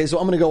 okay, so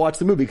I'm going to go watch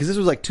the movie, because this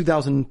was like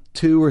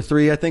 2002 or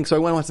 3, I think. So I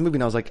went and watched the movie,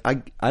 and I was like,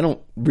 I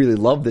don't really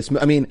love this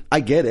movie. I mean, I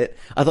get it.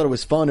 I thought it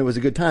was fun. It was a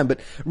good time, but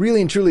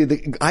really and truly,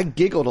 I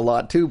giggled a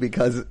lot too,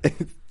 because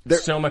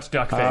so much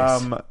duck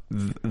face.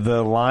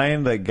 The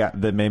line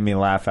that made me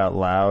laugh out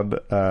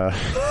loud,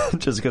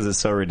 just because it's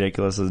so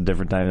ridiculous, is a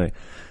different time. Like,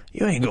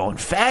 you ain't going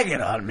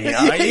faggot on me,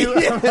 are you?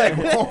 I'm like,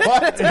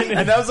 what?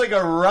 And that was like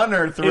a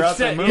runner throughout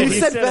the movie. he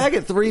said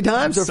faggot 3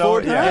 times or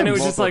 4 times. and it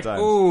was just like,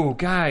 multiple ooh,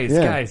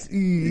 guys,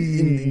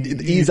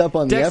 ease up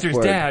on the F Dexter's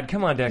word. dad.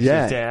 Come on,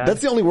 Dexter's dad.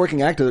 That's the only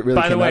working actor that really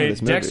By the came out of way,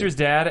 this movie. Dexter's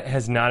dad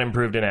has not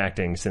improved in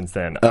acting since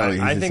then. Oh,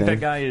 he's I the think same. that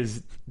guy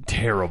is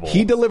terrible.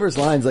 He delivers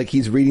lines like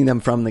he's reading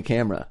them from the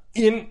camera.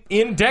 In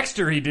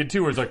Dexter, he did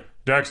too. Where it's like,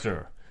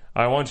 Dexter,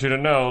 I want you to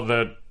know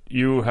that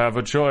you have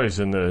a choice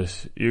in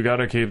this. You got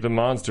to keep the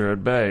monster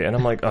at bay. And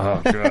I'm like,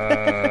 oh,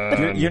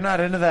 God. You're not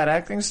into that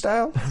acting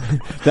style?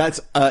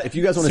 That's if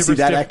you guys want to see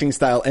that acting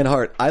style and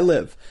heart, I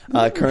Live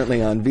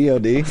currently on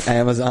VOD,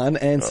 Amazon,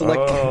 and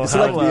select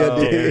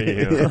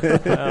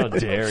VOD. How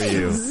dare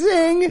you?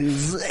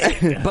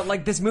 Zing! But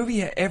like this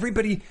movie,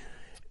 everybody,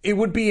 it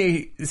would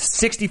be a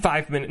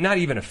 65-minute, not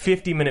even a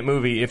 50-minute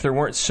movie if there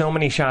weren't so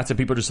many shots of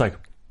people just like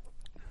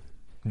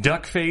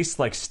duck face,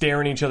 like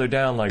staring each other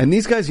down. Like, and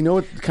these guys, you know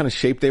what kind of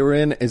shape they were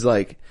in is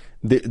like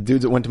the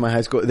dudes that went to my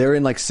high school. They're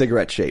in like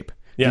cigarette shape.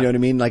 Yeah. You know what I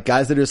mean? Like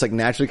guys that are just like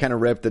naturally kind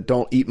of ripped, that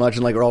don't eat much,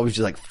 and like are always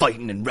just like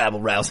fighting and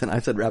rabble rousing.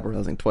 I've said rabble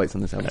rousing twice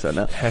on this episode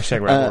now.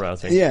 Hashtag rabble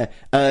rousing. Yeah,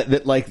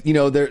 that like, you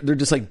know, they're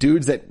just like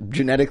dudes that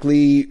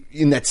genetically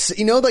in that,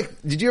 you know, like,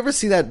 did you ever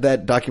see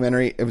that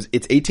documentary?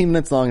 It's 18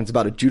 minutes long. It's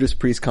about a Judas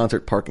Priest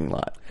concert parking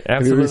lot.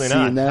 Absolutely have you ever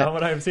not. seen that? How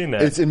would I have seen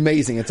that? It's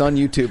amazing. It's on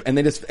YouTube, and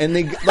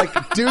they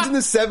like dudes in the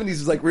 70s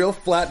with like real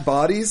flat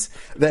bodies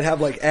that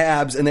have like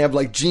abs, and they have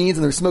like jeans,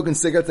 and they're smoking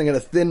cigarettes, and they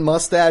got a thin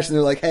mustache, and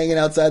they're like hanging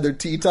outside their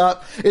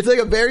T-top. It's like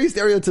a very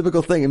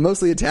stereotypical thing, and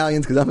mostly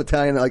Italians, because I'm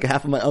Italian. Like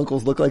half of my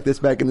uncles look like this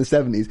back in the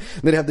 70s.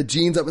 And they'd have the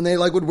jeans up, and they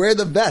like would wear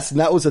the vest, and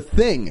that was a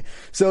thing.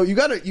 So you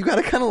gotta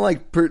kind of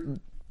like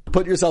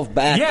put yourself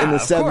back in the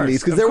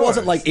 70s, because there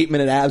wasn't like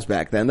 8-minute abs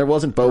back then. There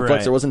wasn't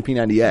Bowflex. There wasn't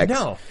P90X.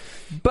 No.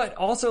 But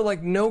also,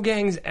 like, no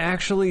gangs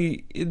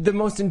actually... The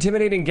most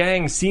intimidating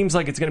gang seems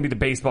like it's going to be the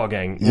baseball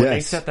gang. When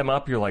they set them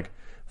up, you're like,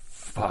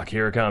 fuck,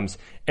 here it comes.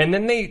 And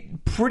then they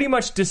pretty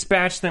much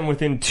dispatch them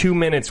within 2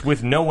 minutes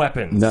with no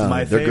weapons. No,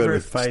 my they're favorite good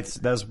with fights,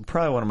 that's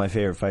probably one of my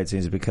favorite fight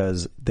scenes,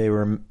 because they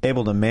were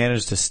able to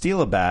manage to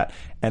steal a bat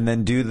and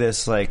then do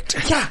this, like...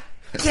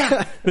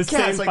 The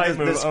same like fight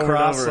move this over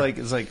cross, and over. like,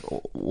 it's like,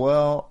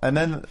 well, and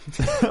then,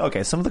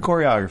 okay, some of the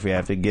choreography I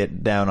have to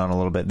get down on a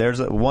little bit. There's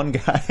one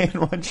guy in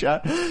one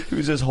shot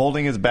who's just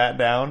holding his bat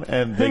down,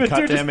 and they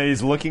cut to him, and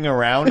he's looking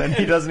around, and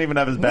he doesn't even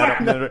have his bat up,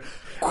 and they're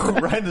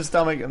right in the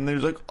stomach, and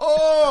there's like,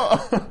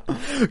 oh,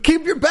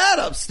 keep your bat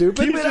up,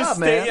 stupid. Keep it up,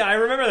 man. Yeah, I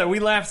remember that. We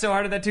laughed so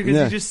hard at that, too,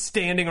 because he's just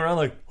standing around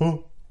like,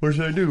 oh, what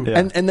should I do?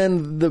 Yeah. And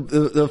then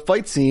the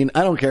fight scene,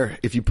 I don't care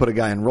if you put a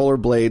guy in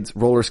rollerblades,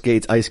 roller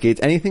skates, ice skates,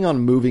 anything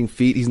on moving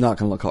feet, he's not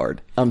going to look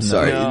hard. I'm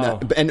sorry.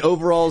 No. And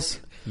overalls...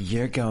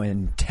 You're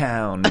going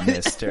down,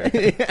 mister.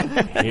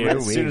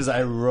 As soon as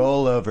I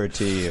roll over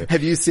to you.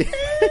 Have you seen...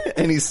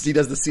 and he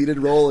does the seated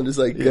roll and just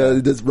like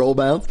does roll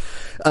bounce.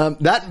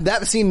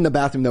 That scene in the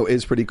bathroom, though,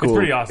 is pretty cool. It's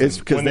pretty awesome. It's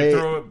because when they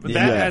throw it,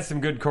 that has some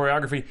good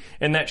choreography.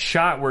 And that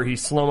shot where he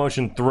slow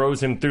motion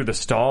throws him through the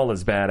stall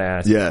is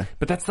badass. Yeah.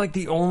 But that's like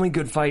the only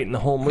good fight in the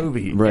whole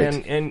movie. Right.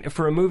 And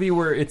for a movie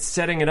where it's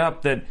setting it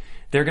up that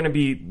they're going to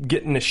be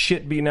getting the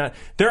shit beaten out,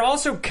 they're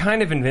also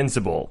kind of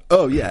invincible.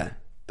 Oh, yeah.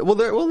 Well,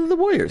 they're the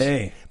Warriors.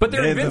 Hey, but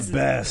they're the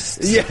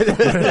best. Yeah.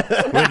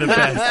 We're the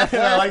best.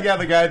 I like how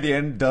the guy at the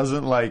end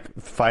doesn't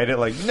like fight it.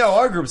 Like, no,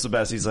 our group's the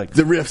best. He's like,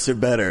 the riffs are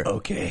better.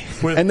 Okay.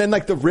 And then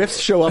like the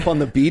riffs show up on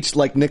the beach,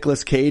 like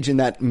Nicolas Cage in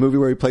that movie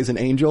where he plays an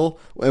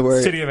angel,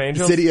 where City of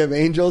Angels? City of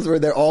Angels, where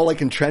they're all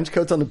like in trench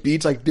coats on the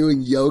beach, like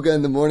doing yoga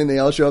in the morning. They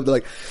all show up. They're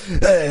like,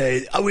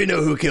 "Hey, we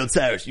know who killed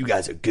Cyrus. You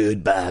guys are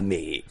good by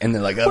me." And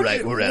they're like, "All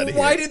right, we're out of here."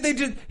 Why did they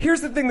just...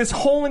 Here's the thing. This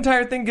whole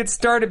entire thing gets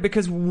started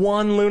because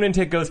one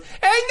lunatic goes,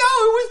 "Hey,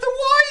 no, it was the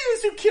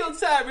Warriors who killed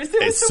Cyrus.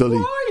 It was the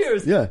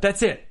Warriors." Yeah.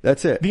 That's it.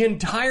 That's it. The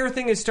entire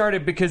thing is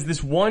started because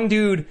this one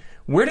dude...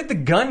 Where did the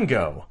gun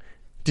go?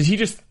 Did he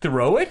just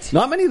throw it?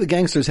 Not many of the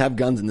gangsters have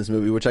guns in this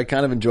movie, which I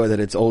kind of enjoy, that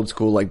it's old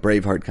school, like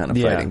Braveheart kind of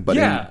fighting, but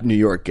in New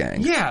York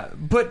gangs. Yeah,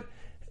 but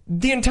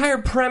the entire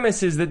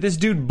premise is that this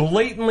dude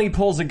blatantly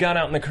pulls a gun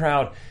out in the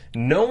crowd.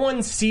 No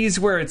one sees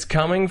where it's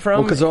coming from.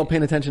 Well, because they're all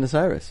paying attention to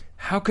Cyrus.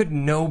 How could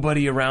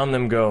nobody around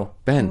them go,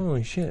 Ben,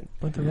 holy shit,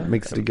 what the fuck?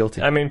 Makes it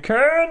guilty. I mean,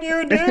 can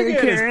you dig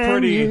it? It's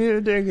pretty...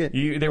 you dig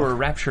it? They were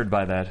raptured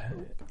by that.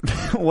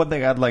 One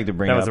thing I'd like to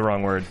bring That up was the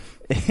wrong word.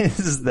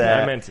 is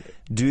that I meant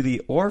do the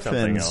something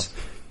orphans else.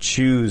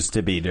 choose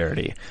to be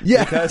dirty?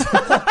 Yeah. Because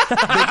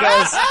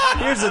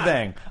here's the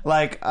thing,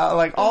 like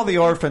all the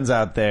orphans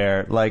out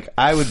there, like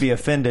I would be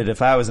offended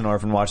if I was an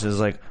orphan watching this,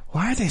 like,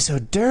 why are they so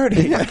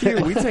dirty? Fuck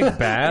you, we take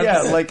baths.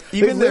 Yeah, like They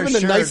even live in the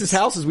shirts, nicest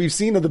houses we've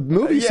seen of the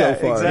movie so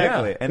far.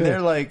 exactly. Yeah. And they're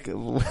like, It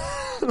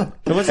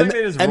looks like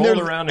they just rolled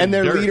around in and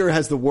their dirt. leader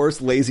has the worst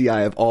lazy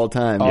eye of all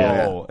time.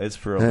 oh,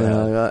 it's real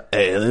bad.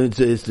 Hey, let me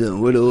tell you something.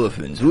 We're the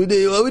orphans. We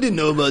didn't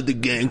know about the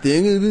gang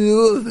thing. We're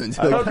the orphans.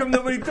 How come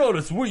nobody told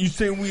us? What, you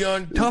saying we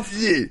aren't tough?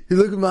 Shit. Hey,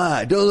 look at my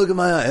eye. Don't look at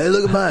my eye. Hey,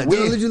 look at my eye.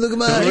 Don't let you look at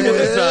my eye. Look at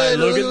this Hey, eye.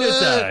 Look at my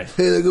this eye.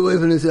 Hey, look away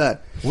from this eye.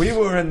 We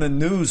were in the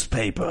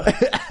newspaper.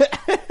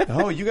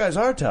 Oh, you guys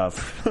are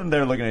tough.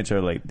 They're looking at each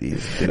other like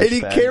these. And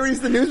he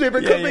carries the newspaper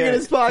clipping in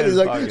his pocket. He's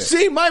like, pocket.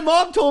 see, my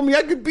mom told me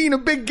I could be in a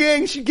big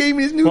gang. She gave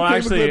me his newspaper Well,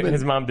 actually, clipping.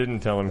 his mom didn't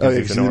tell him Oh, because yeah,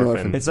 he's she's an an orphan.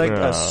 orphan. It's like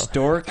a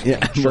stork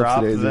dropped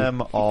whoopsie-daisy.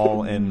 them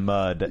all in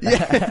mud.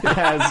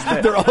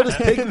 They're all just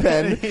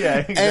Pigpen. Yeah,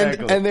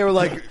 exactly. And they were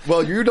like,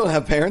 well, you don't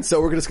have parents,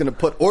 so we're just going to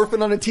put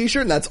orphan on a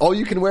t-shirt, and that's all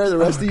you can wear the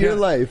rest of your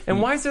life. And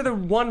why is there the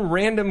one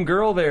random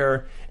girl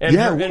there? And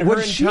Yeah, her what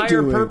is she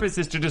entire doing? purpose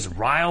is to just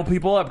rile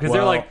people up because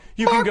they're like,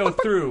 you can go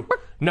through.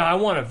 No, I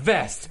want a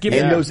vest. Give me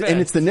a vest. And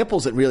it's the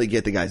nipples that really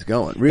get the guys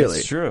going. Really,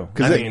 It's true.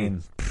 Because I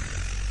mean,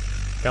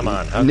 come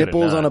on. How could it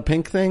nipples not? on a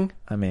pink thing.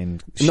 I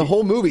mean, In the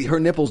whole movie, her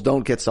nipples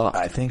don't get soft.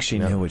 I think she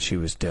knew what she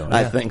was doing.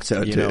 I think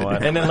so You too. know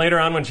what? And then later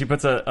on when she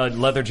puts a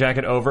leather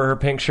jacket over her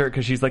pink shirt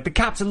because she's like, the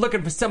cops are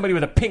looking for somebody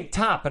with a pink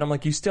top. And I'm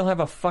like, you still have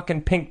a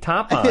fucking pink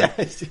top on.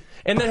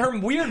 And then her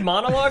weird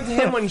monologue to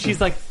him when she's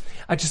like,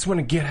 I just want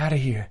to get out of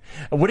here.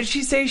 What did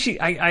she say?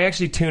 I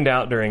actually tuned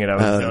out during it. I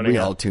was zoning we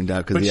out. all tuned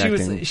out because But the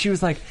she acting. she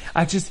was like,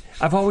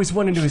 I've always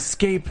wanted to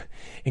escape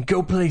and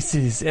go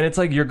places. And it's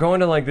like you're going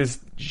to like this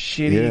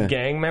shitty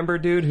gang member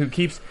dude who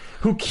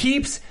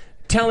keeps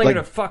telling her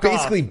to fuck off.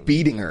 basically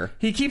beating her.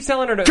 He keeps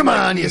telling her to Come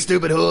on, you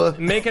stupid whore.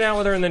 making out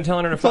with her and then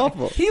telling her to fuck.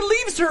 awful. He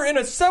leaves her in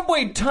a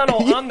subway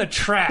tunnel on the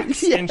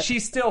tracks, Yeah. and she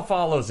still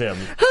follows him.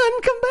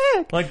 Hun, come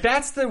back. Like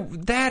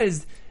that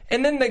is.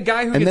 And then the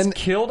guy who And gets then-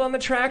 killed on the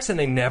tracks, and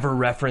they never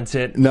reference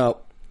it. No.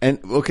 And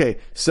okay,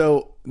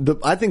 so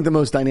I think the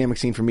most dynamic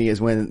scene for me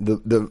is when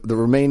the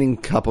remaining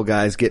couple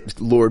guys get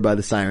lured by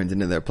the sirens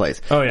into their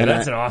place. Oh, yeah, And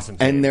that's an awesome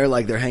scene. And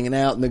they're hanging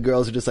out, and the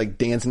girls are just like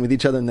dancing with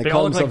each other, and they They call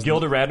all look like themselves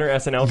Gilda Radner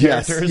SNL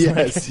Yes, characters.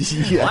 yes,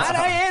 Like, yes. Why'd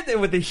I add that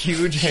with the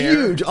huge hair?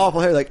 huge, awful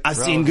hair. Like I've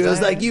seen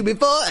girls like you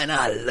before, and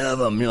I love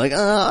them. You're like,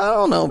 I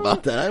don't know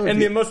about that. I would And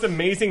be- the most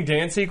amazing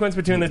dance sequence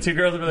between the two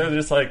girls over there, they're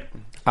just like,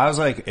 I was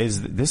like, this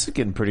is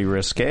getting pretty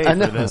risque I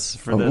know. for this.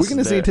 For Are we this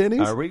gonna see bit.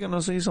 titties? Are we going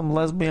to see some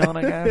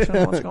lesbianic action?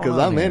 What's going on? because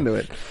I'm here? into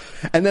it.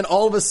 And then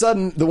all of a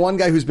sudden, the one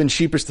guy who's been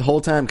sheepish the whole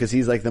time because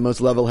he's like the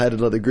most level-headed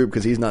of the group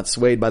because he's not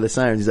swayed by the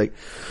sirens. He's like,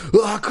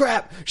 "Oh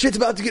crap, shit's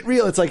about to get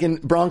real." It's like in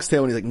Bronx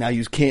Tale when he's like, "Now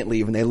you can't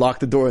leave," and they lock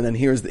the door. And then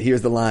here's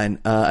the line.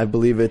 I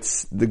believe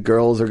it's the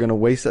girls are gonna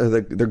waste.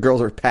 The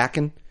girls are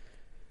packing.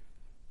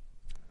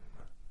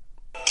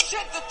 Shit,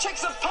 the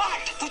chicks are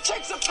packed! The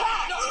chicks are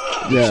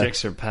packed! Yeah,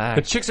 Chicks are the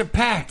packed. chicks are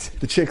packed.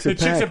 the chicks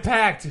are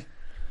packed.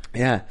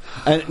 Yeah,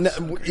 and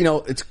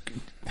it's.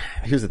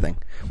 Here's the thing: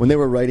 when they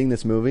were writing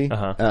this movie,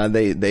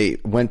 they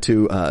went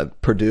to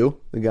Purdue,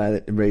 the guy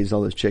that raised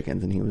all those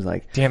chickens, and he was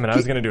like, Damn it, I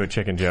was going to do a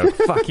chicken joke.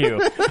 Fuck you.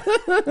 Now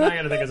I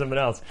got to think of something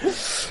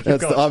else.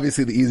 That's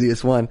obviously the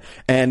easiest one.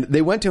 And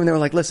they went to him and they were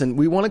like, listen,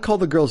 we want to call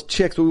the girls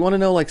chicks, but we want to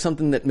know like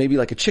something that maybe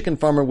like a chicken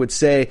farmer would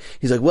say.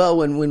 He's like, well,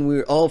 when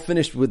we're all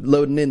finished with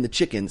loading in the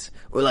chickens,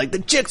 we're like, the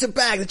chicks are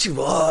back. The chicks,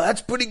 oh,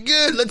 that's pretty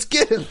good. Let's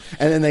get him.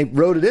 And then they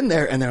wrote it in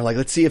there and they're like,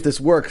 let's see if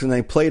this works. And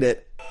they played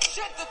it.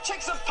 Shit, the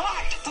chicks are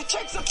packed! The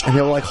chicks are packed! And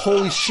they were like,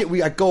 holy shit, we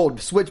got gold.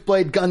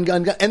 Switchblade, gun.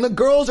 And the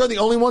girls are the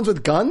only ones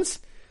with guns?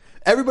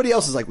 Everybody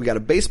else is like, we got a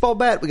baseball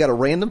bat, we got a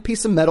random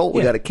piece of metal,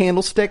 we got a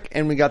candlestick,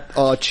 and we got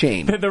a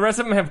chain. The rest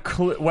of them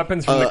have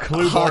weapons from the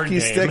Clue board hockey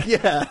game. stick,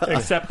 yeah.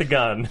 Except the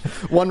gun.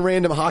 One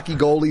random hockey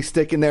goalie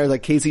stick in there,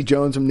 like Casey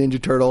Jones from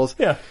Ninja Turtles.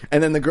 Yeah.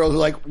 And then the girls are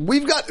like,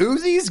 we've got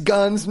Uzis,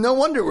 guns, no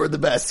wonder we're the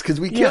best, because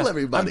we kill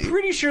everybody. I'm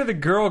pretty sure the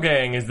girl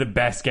gang is the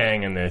best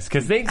gang in this,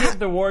 because they give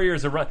the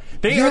Warriors a run.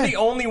 They are the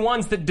only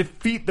ones that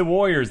defeat the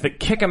Warriors, that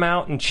kick them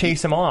out and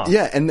chase them off.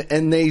 Yeah,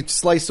 and they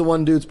slice the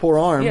one dude's poor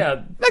arm.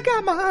 Yeah. They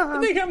got my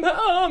arm. They got my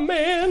arm,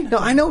 man. No,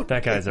 I know.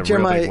 That guy's a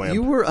Jeremiah, real big wimp.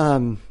 you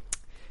were,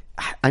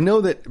 I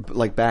know that,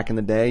 like, back in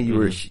the day,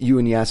 you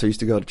and Yasser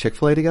used to go to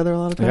Chick-fil-A together a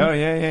lot of times. Oh,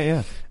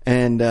 yeah.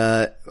 And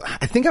I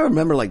think I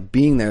remember, like,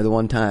 being there the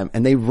one time,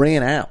 and they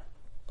ran out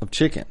of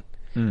chicken.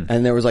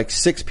 And there was, like,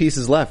 6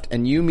 pieces left.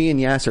 And you, me, and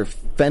Yasser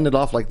fended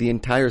off, like, the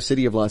entire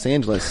city of Los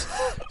Angeles,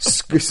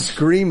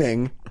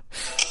 screaming.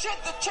 Shit,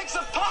 the chicks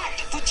are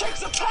packed! The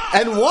chicks are packed!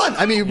 And won.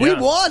 I mean, we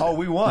won. Oh,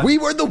 we won. We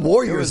were the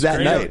Warriors that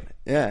great. night.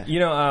 Yeah. You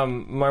know,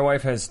 my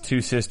wife has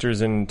 2 sisters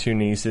and 2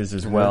 nieces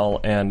as well,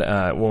 and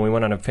when we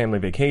went on a family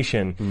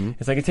vacation,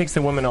 it's like it takes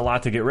the women a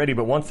lot to get ready,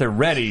 but once they're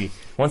ready,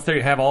 once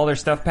they have all their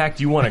stuff packed,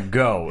 you want to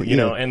go, you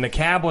know, and the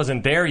cab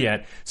wasn't there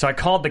yet, so I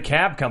called the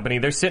cab company.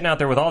 They're sitting out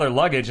there with all their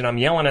luggage, and I'm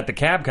yelling at the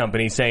cab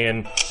company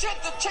saying, Shit,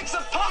 the chicks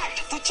are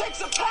packed! The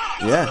chicks are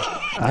packed! Yeah.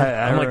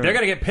 I'm like, they're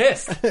going to get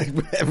pissed. They're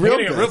going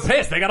to get real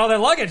pissed. They got all their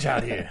luggage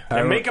out here.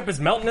 Their makeup is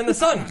melting in the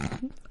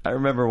sun. I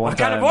remember one What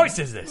time. kind of voice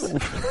is this?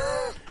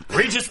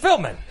 Regis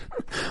Philbin.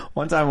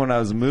 One time when I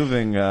was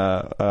moving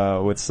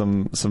with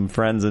some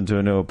friends into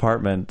a new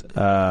apartment,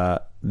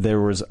 there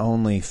was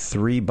only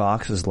 3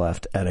 boxes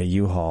left at a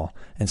U-Haul,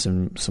 and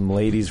some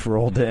ladies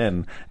rolled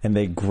in and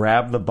they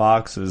grabbed the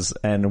boxes,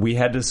 and we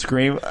had to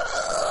scream. Shit, the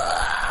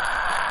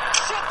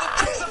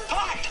chicks are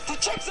packed! The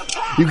chicks are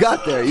packed! You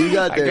got there. You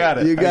got there. I got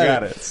it. You I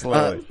got it.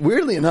 Slowly.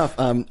 Weirdly enough,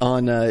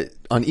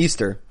 on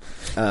Easter,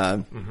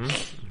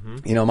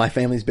 you know, my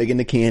family's big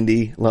into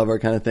candy, love our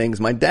kind of things.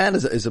 My dad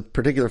is a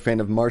particular fan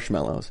of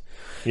marshmallows.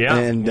 Yeah.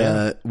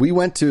 And we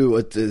went to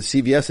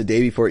CVS a day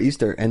before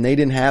Easter, and they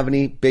didn't have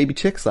any baby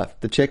chicks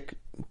left. The chick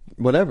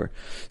whatever.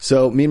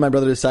 So me and my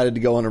brother decided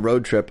to go on a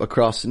road trip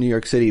across New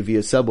York City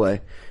via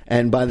subway.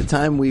 And by the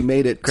time we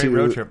made it Great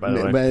road trip, by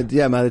the way.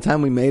 By the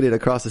time we made it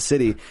across the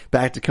city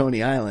back to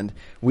Coney Island,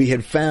 we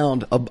had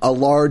found a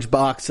large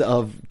box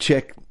of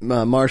Chick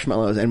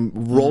marshmallows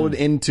and rolled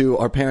into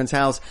our parents'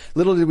 house.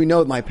 Little did we know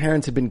that my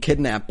parents had been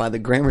kidnapped by the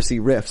Gramercy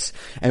Riffs,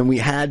 and we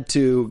had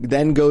to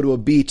then go to a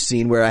beach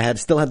scene where I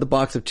still had the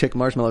box of Chick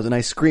marshmallows, and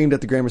I screamed at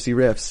the Gramercy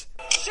Riffs.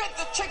 Shit,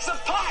 the chicks are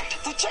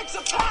packed! The chicks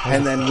are packed!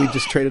 And then we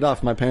just traded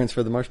off my parents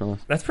for the marshmallows.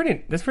 That's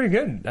pretty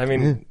good. I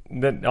mean,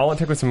 that all it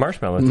took was some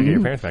marshmallows to get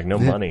your parents back. No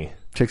money.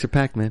 Chicks are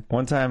packed, man.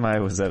 One time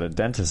I was at a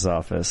dentist's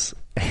office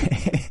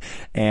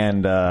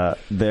and I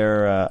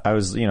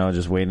was,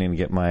 just waiting to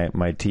get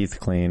my teeth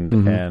cleaned,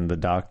 and the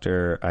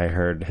doctor, I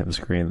heard him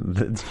scream,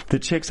 the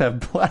chicks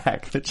have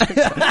black. The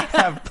chicks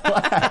have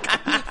black.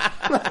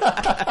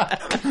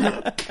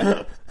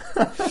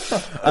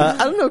 I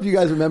don't know if you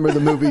guys remember the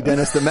movie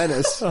Dennis the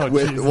Menace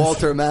with Jesus.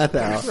 Walter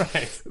Matthau.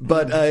 Right.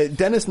 But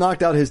Dennis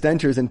knocked out his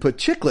dentures and put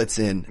chiclets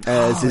in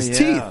as his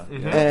teeth.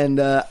 And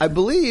I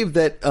believe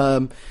that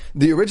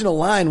the original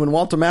line when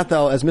Walter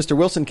Matthau as Mr.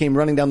 Wilson came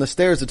running down the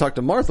stairs to talk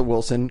to Martha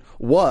Wilson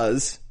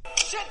was...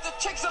 Shit, the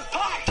chicks are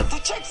packed! The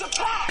chicks are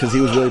packed! Because he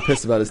was really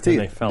pissed about his teeth.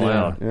 they fell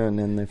out. Yeah, and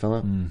then they fell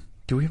out.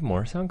 Do we have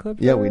more sound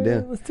clips? Yeah, we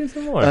do. Let's do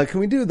some more. Can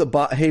we do the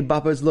Hey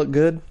Boppas Look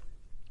Good?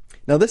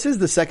 Now, this is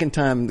the second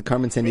time the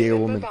Carmen Sandiego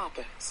Remember, woman...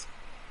 boppers,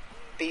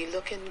 be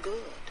looking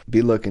good.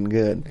 Be looking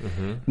good.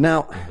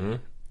 Now,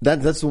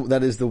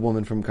 that is the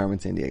woman from Carmen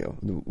Sandiego.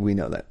 We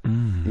know that.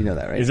 You know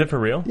that, right? Is it for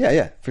real?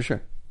 Yeah, for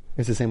sure.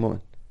 It's the same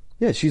woman.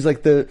 Yeah, she's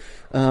like the...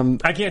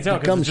 I can't tell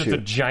because it's just a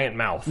gumshoe. giant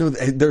mouth. No,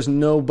 there's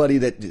nobody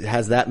that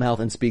has that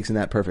mouth and speaks in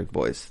that perfect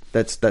voice.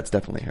 That's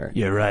definitely her.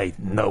 You're right.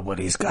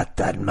 Nobody's got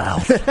that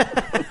mouth.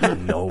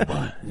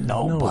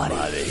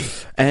 Nobody.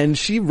 And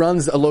she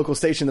runs a local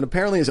station that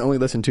apparently is only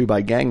listened to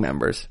by gang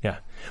members. Yeah.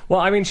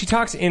 Well, I mean, she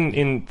talks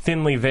in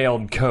thinly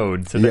veiled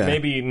code, so that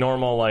maybe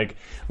normal, like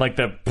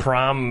the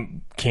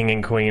prom king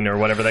and queen or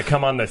whatever that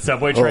come on the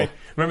subway train.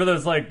 Remember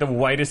those, like, the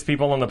whitest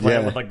people on the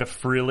planet with, like, the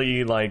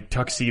frilly, like,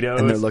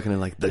 tuxedos? And they're looking at,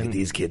 like, look at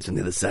these kids on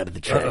the other side of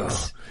the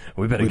tracks.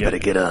 We better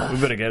get up.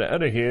 We better get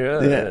out of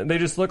here. Yeah. They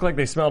just look like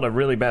they smelled a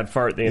really bad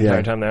fart the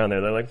entire time they're on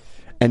there. They're like...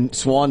 And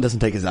Swan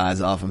doesn't take his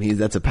eyes off him.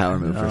 That's a power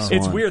move for Swan.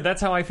 It's weird.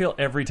 That's how I feel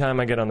every time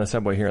I get on the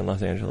subway here in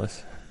Los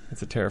Angeles.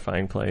 It's a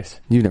terrifying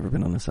place. You've never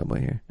been on the subway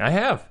here. I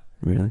have.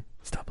 Really?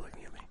 Stop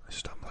looking at me.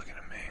 Stop looking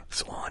at me.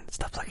 Swan,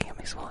 stop looking at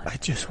me, Swan. I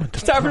just went to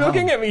Stop prom.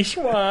 looking at me,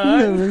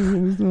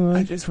 Swan.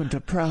 I just went to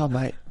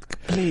prom.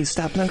 Please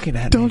stop looking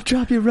at me. Don't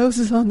drop your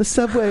roses on the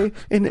subway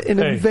in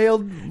a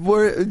veiled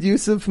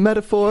use of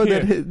metaphor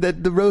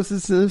that the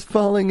roses is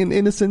falling in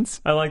innocence.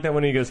 I like that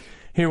when he goes,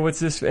 here, what's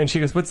this? And she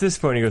goes, what's this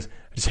for? And he goes,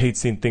 I just hate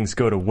seeing things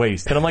go to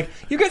waste. And I'm like,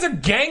 you guys are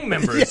gang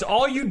members.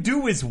 All you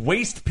do is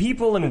waste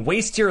people and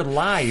waste your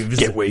lives.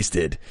 Get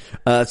wasted.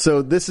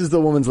 So this is the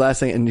woman's last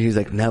thing, and he's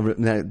like, now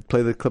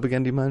play the clip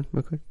again, do you mind,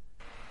 real quick?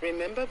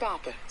 Remember,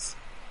 boppers,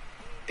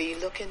 be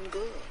looking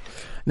good.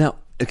 Now,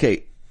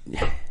 okay,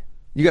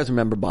 you guys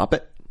remember Bop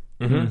It?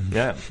 Mm-hmm.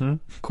 Yeah.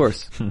 Of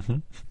course.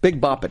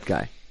 Big Bop It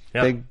guy.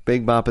 Yep.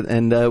 Big Bop It.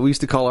 And we used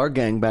to call our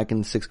gang back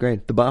in 6th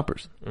grade the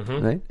Boppers.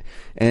 Right?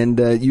 And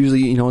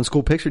usually, on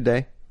school picture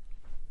day,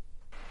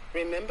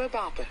 Remember,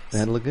 boppers,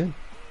 that'd look good.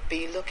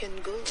 be looking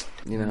good.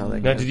 You know how they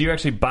Now, go. did you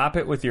actually bop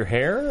it with your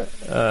hair?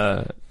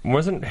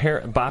 Wasn't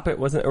hair bop it?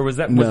 Wasn't, or was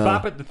that was No.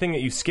 bop it the thing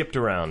that you skipped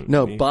around?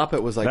 No, Bop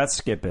It was like... That's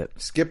Skip It.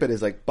 Skip It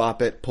is like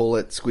bop it, pull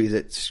it, squeeze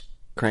it,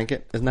 crank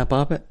it. Isn't that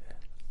Bop It?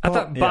 I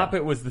thought bop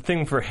it was the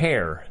thing for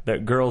hair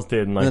that girls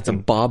did. And like That's a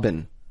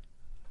bobbin.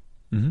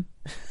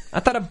 I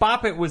thought a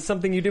bop it was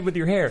something you did with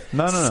your hair.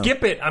 No.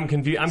 Skip it. I'm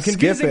confused. I'm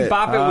confusing it.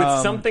 bop it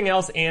with something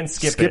else and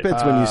skip Skip it.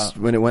 it's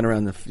when it went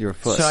around your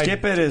foot.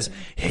 Skip It is,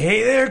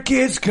 hey there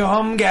kids,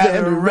 come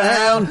gather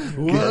around.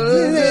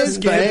 Let's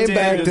Skip get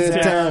back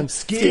to town.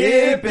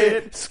 Skip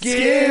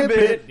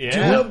it.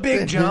 Yeah. Do a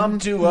big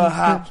jump to a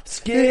hop.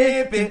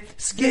 Skip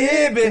it.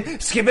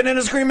 Skipping and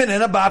a screaming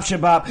and a bop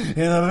shabop. And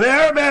the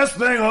very best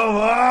thing of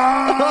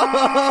all.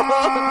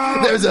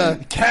 There's a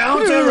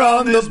Counter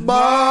on this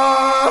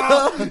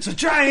bar. So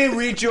try and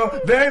reach your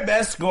very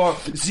best score.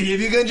 See if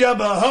you can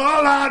jump a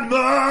whole lot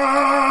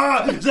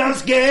more. So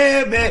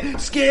skip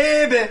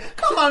it.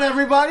 Come on,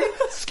 everybody.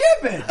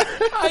 Skip it.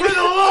 For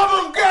the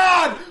love of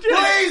God,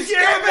 please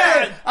skip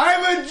it. I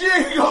have a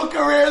jingle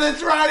career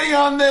that's riding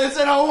on this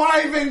and a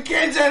wife and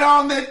kids at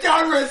home that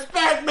don't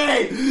respect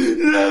me.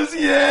 So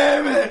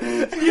skip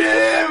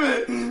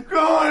it.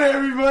 Come on,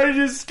 everybody.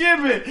 Just skip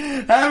it.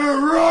 Have a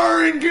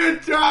roaring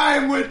good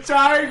time with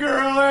Tiger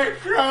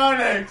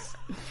Electronics.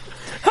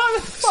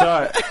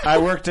 So I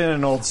worked in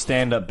an old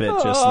stand-up bit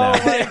just now. Was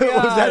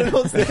that an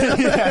old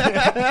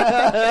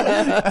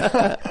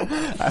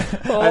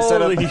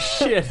Holy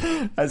shit.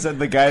 I said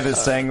the guy that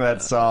sang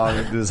that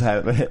song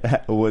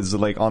was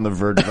like on the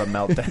verge of a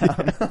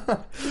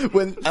meltdown.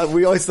 when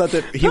we always thought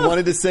that he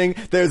wanted to sing,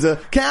 there's a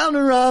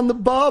counter on the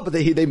ball, but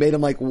they made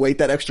him like wait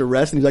that extra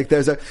rest, and he's like,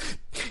 there's a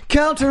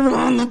Counter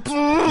on the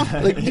ball.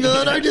 Like,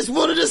 God, I just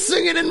wanted to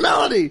sing it in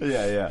melody.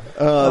 Yeah.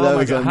 Oh, that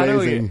was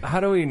amazing. How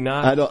do we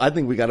not? I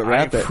think we got to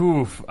wrap it.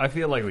 I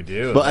feel like we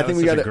do. But I think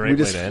we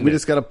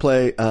just got to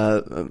play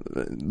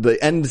the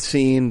end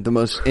scene, the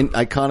most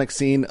iconic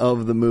scene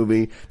of the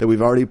movie that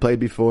we've already played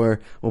before.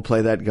 We'll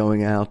play that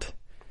going out.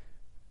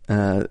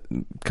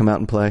 Come out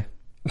and play.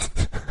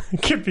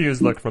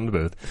 Confused look from the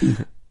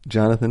booth.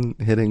 Jonathan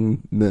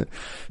hitting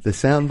the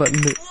sound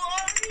button.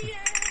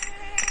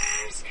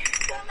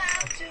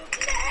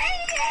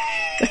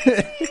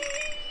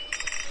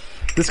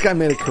 This guy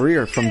made a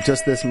career from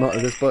just this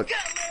book.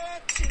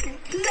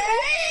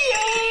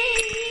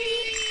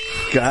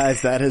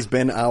 Guys, that has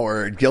been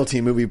our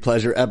Guilty Movie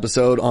Pleasure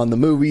episode on the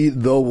movie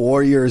The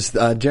Warriors.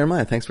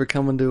 Jeremiah, thanks for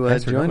coming to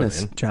join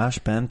us. Josh,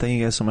 Ben, thank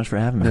you guys so much for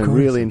having me.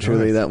 Really and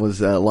truly, that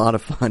was a lot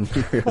of fun.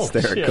 You're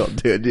hysterical,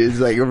 dude. It's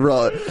like,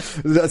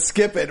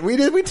 skip it.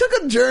 We took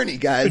a journey,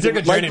 guys. We took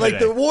a journey like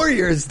the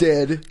Warriors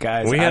did.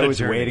 Guys, I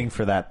was waiting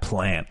for that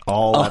plant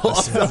all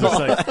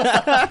episode.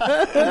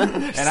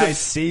 And I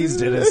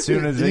seized it as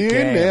soon as it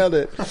came. You nailed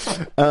it.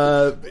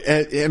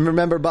 And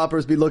remember,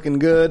 boppers be looking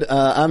good.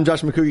 I'm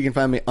Josh McCougan. You can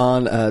find me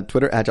on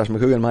Twitter at Josh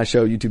McCougan, my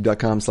show,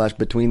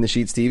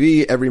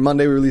 youtube.com/BetweenTheSheetsTV. Every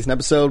Monday we release an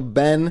episode.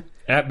 Ben?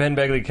 At Ben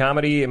Begley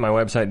Comedy, my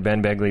website,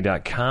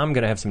 benbegley.com.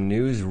 Going to have some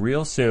news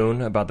real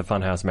soon about the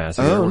Funhouse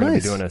Massacre. Oh, We're going to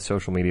nice. be doing a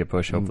social media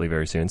push hopefully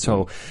very soon.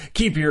 So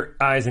keep your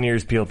eyes and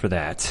ears peeled for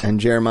that. And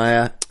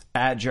Jeremiah?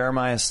 At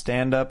Jeremiah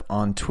Stand Up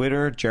on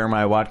Twitter.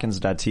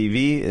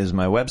 JeremiahWatkins.tv is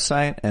my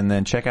website. And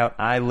then check out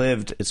I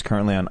Lived. It's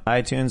currently on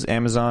iTunes,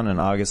 Amazon, and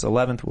August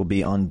 11th will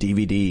be on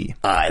DVD.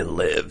 I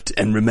Lived.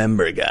 And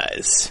remember,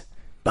 guys,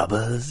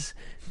 Bubbas,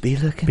 be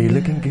looking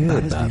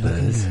good,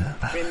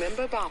 Bubbas.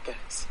 Remember,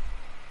 boppers,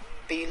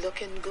 be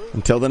looking good.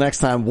 Until the next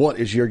time, what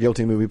is your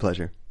guilty movie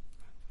pleasure?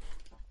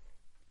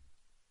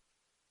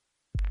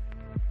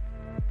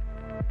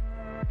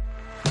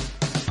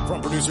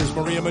 From producers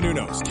Maria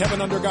Menounos,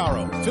 Kevin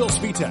Undergaro, Phil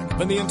Svitek,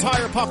 and the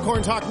entire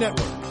Popcorn Talk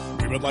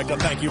Network, we would like to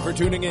thank you for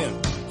tuning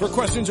in. For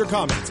questions or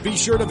comments, be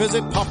sure to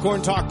visit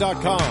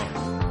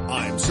popcorntalk.com.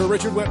 I'm Sir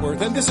Richard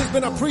Wentworth, and this has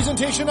been a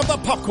presentation of the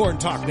Popcorn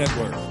Talk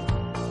Network.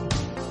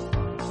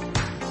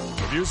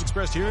 The views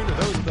expressed herein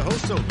are those of the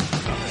hosts only.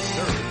 Not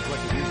necessarily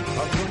reflect the views of the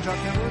Popcorn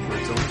Talk Network or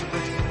its owners.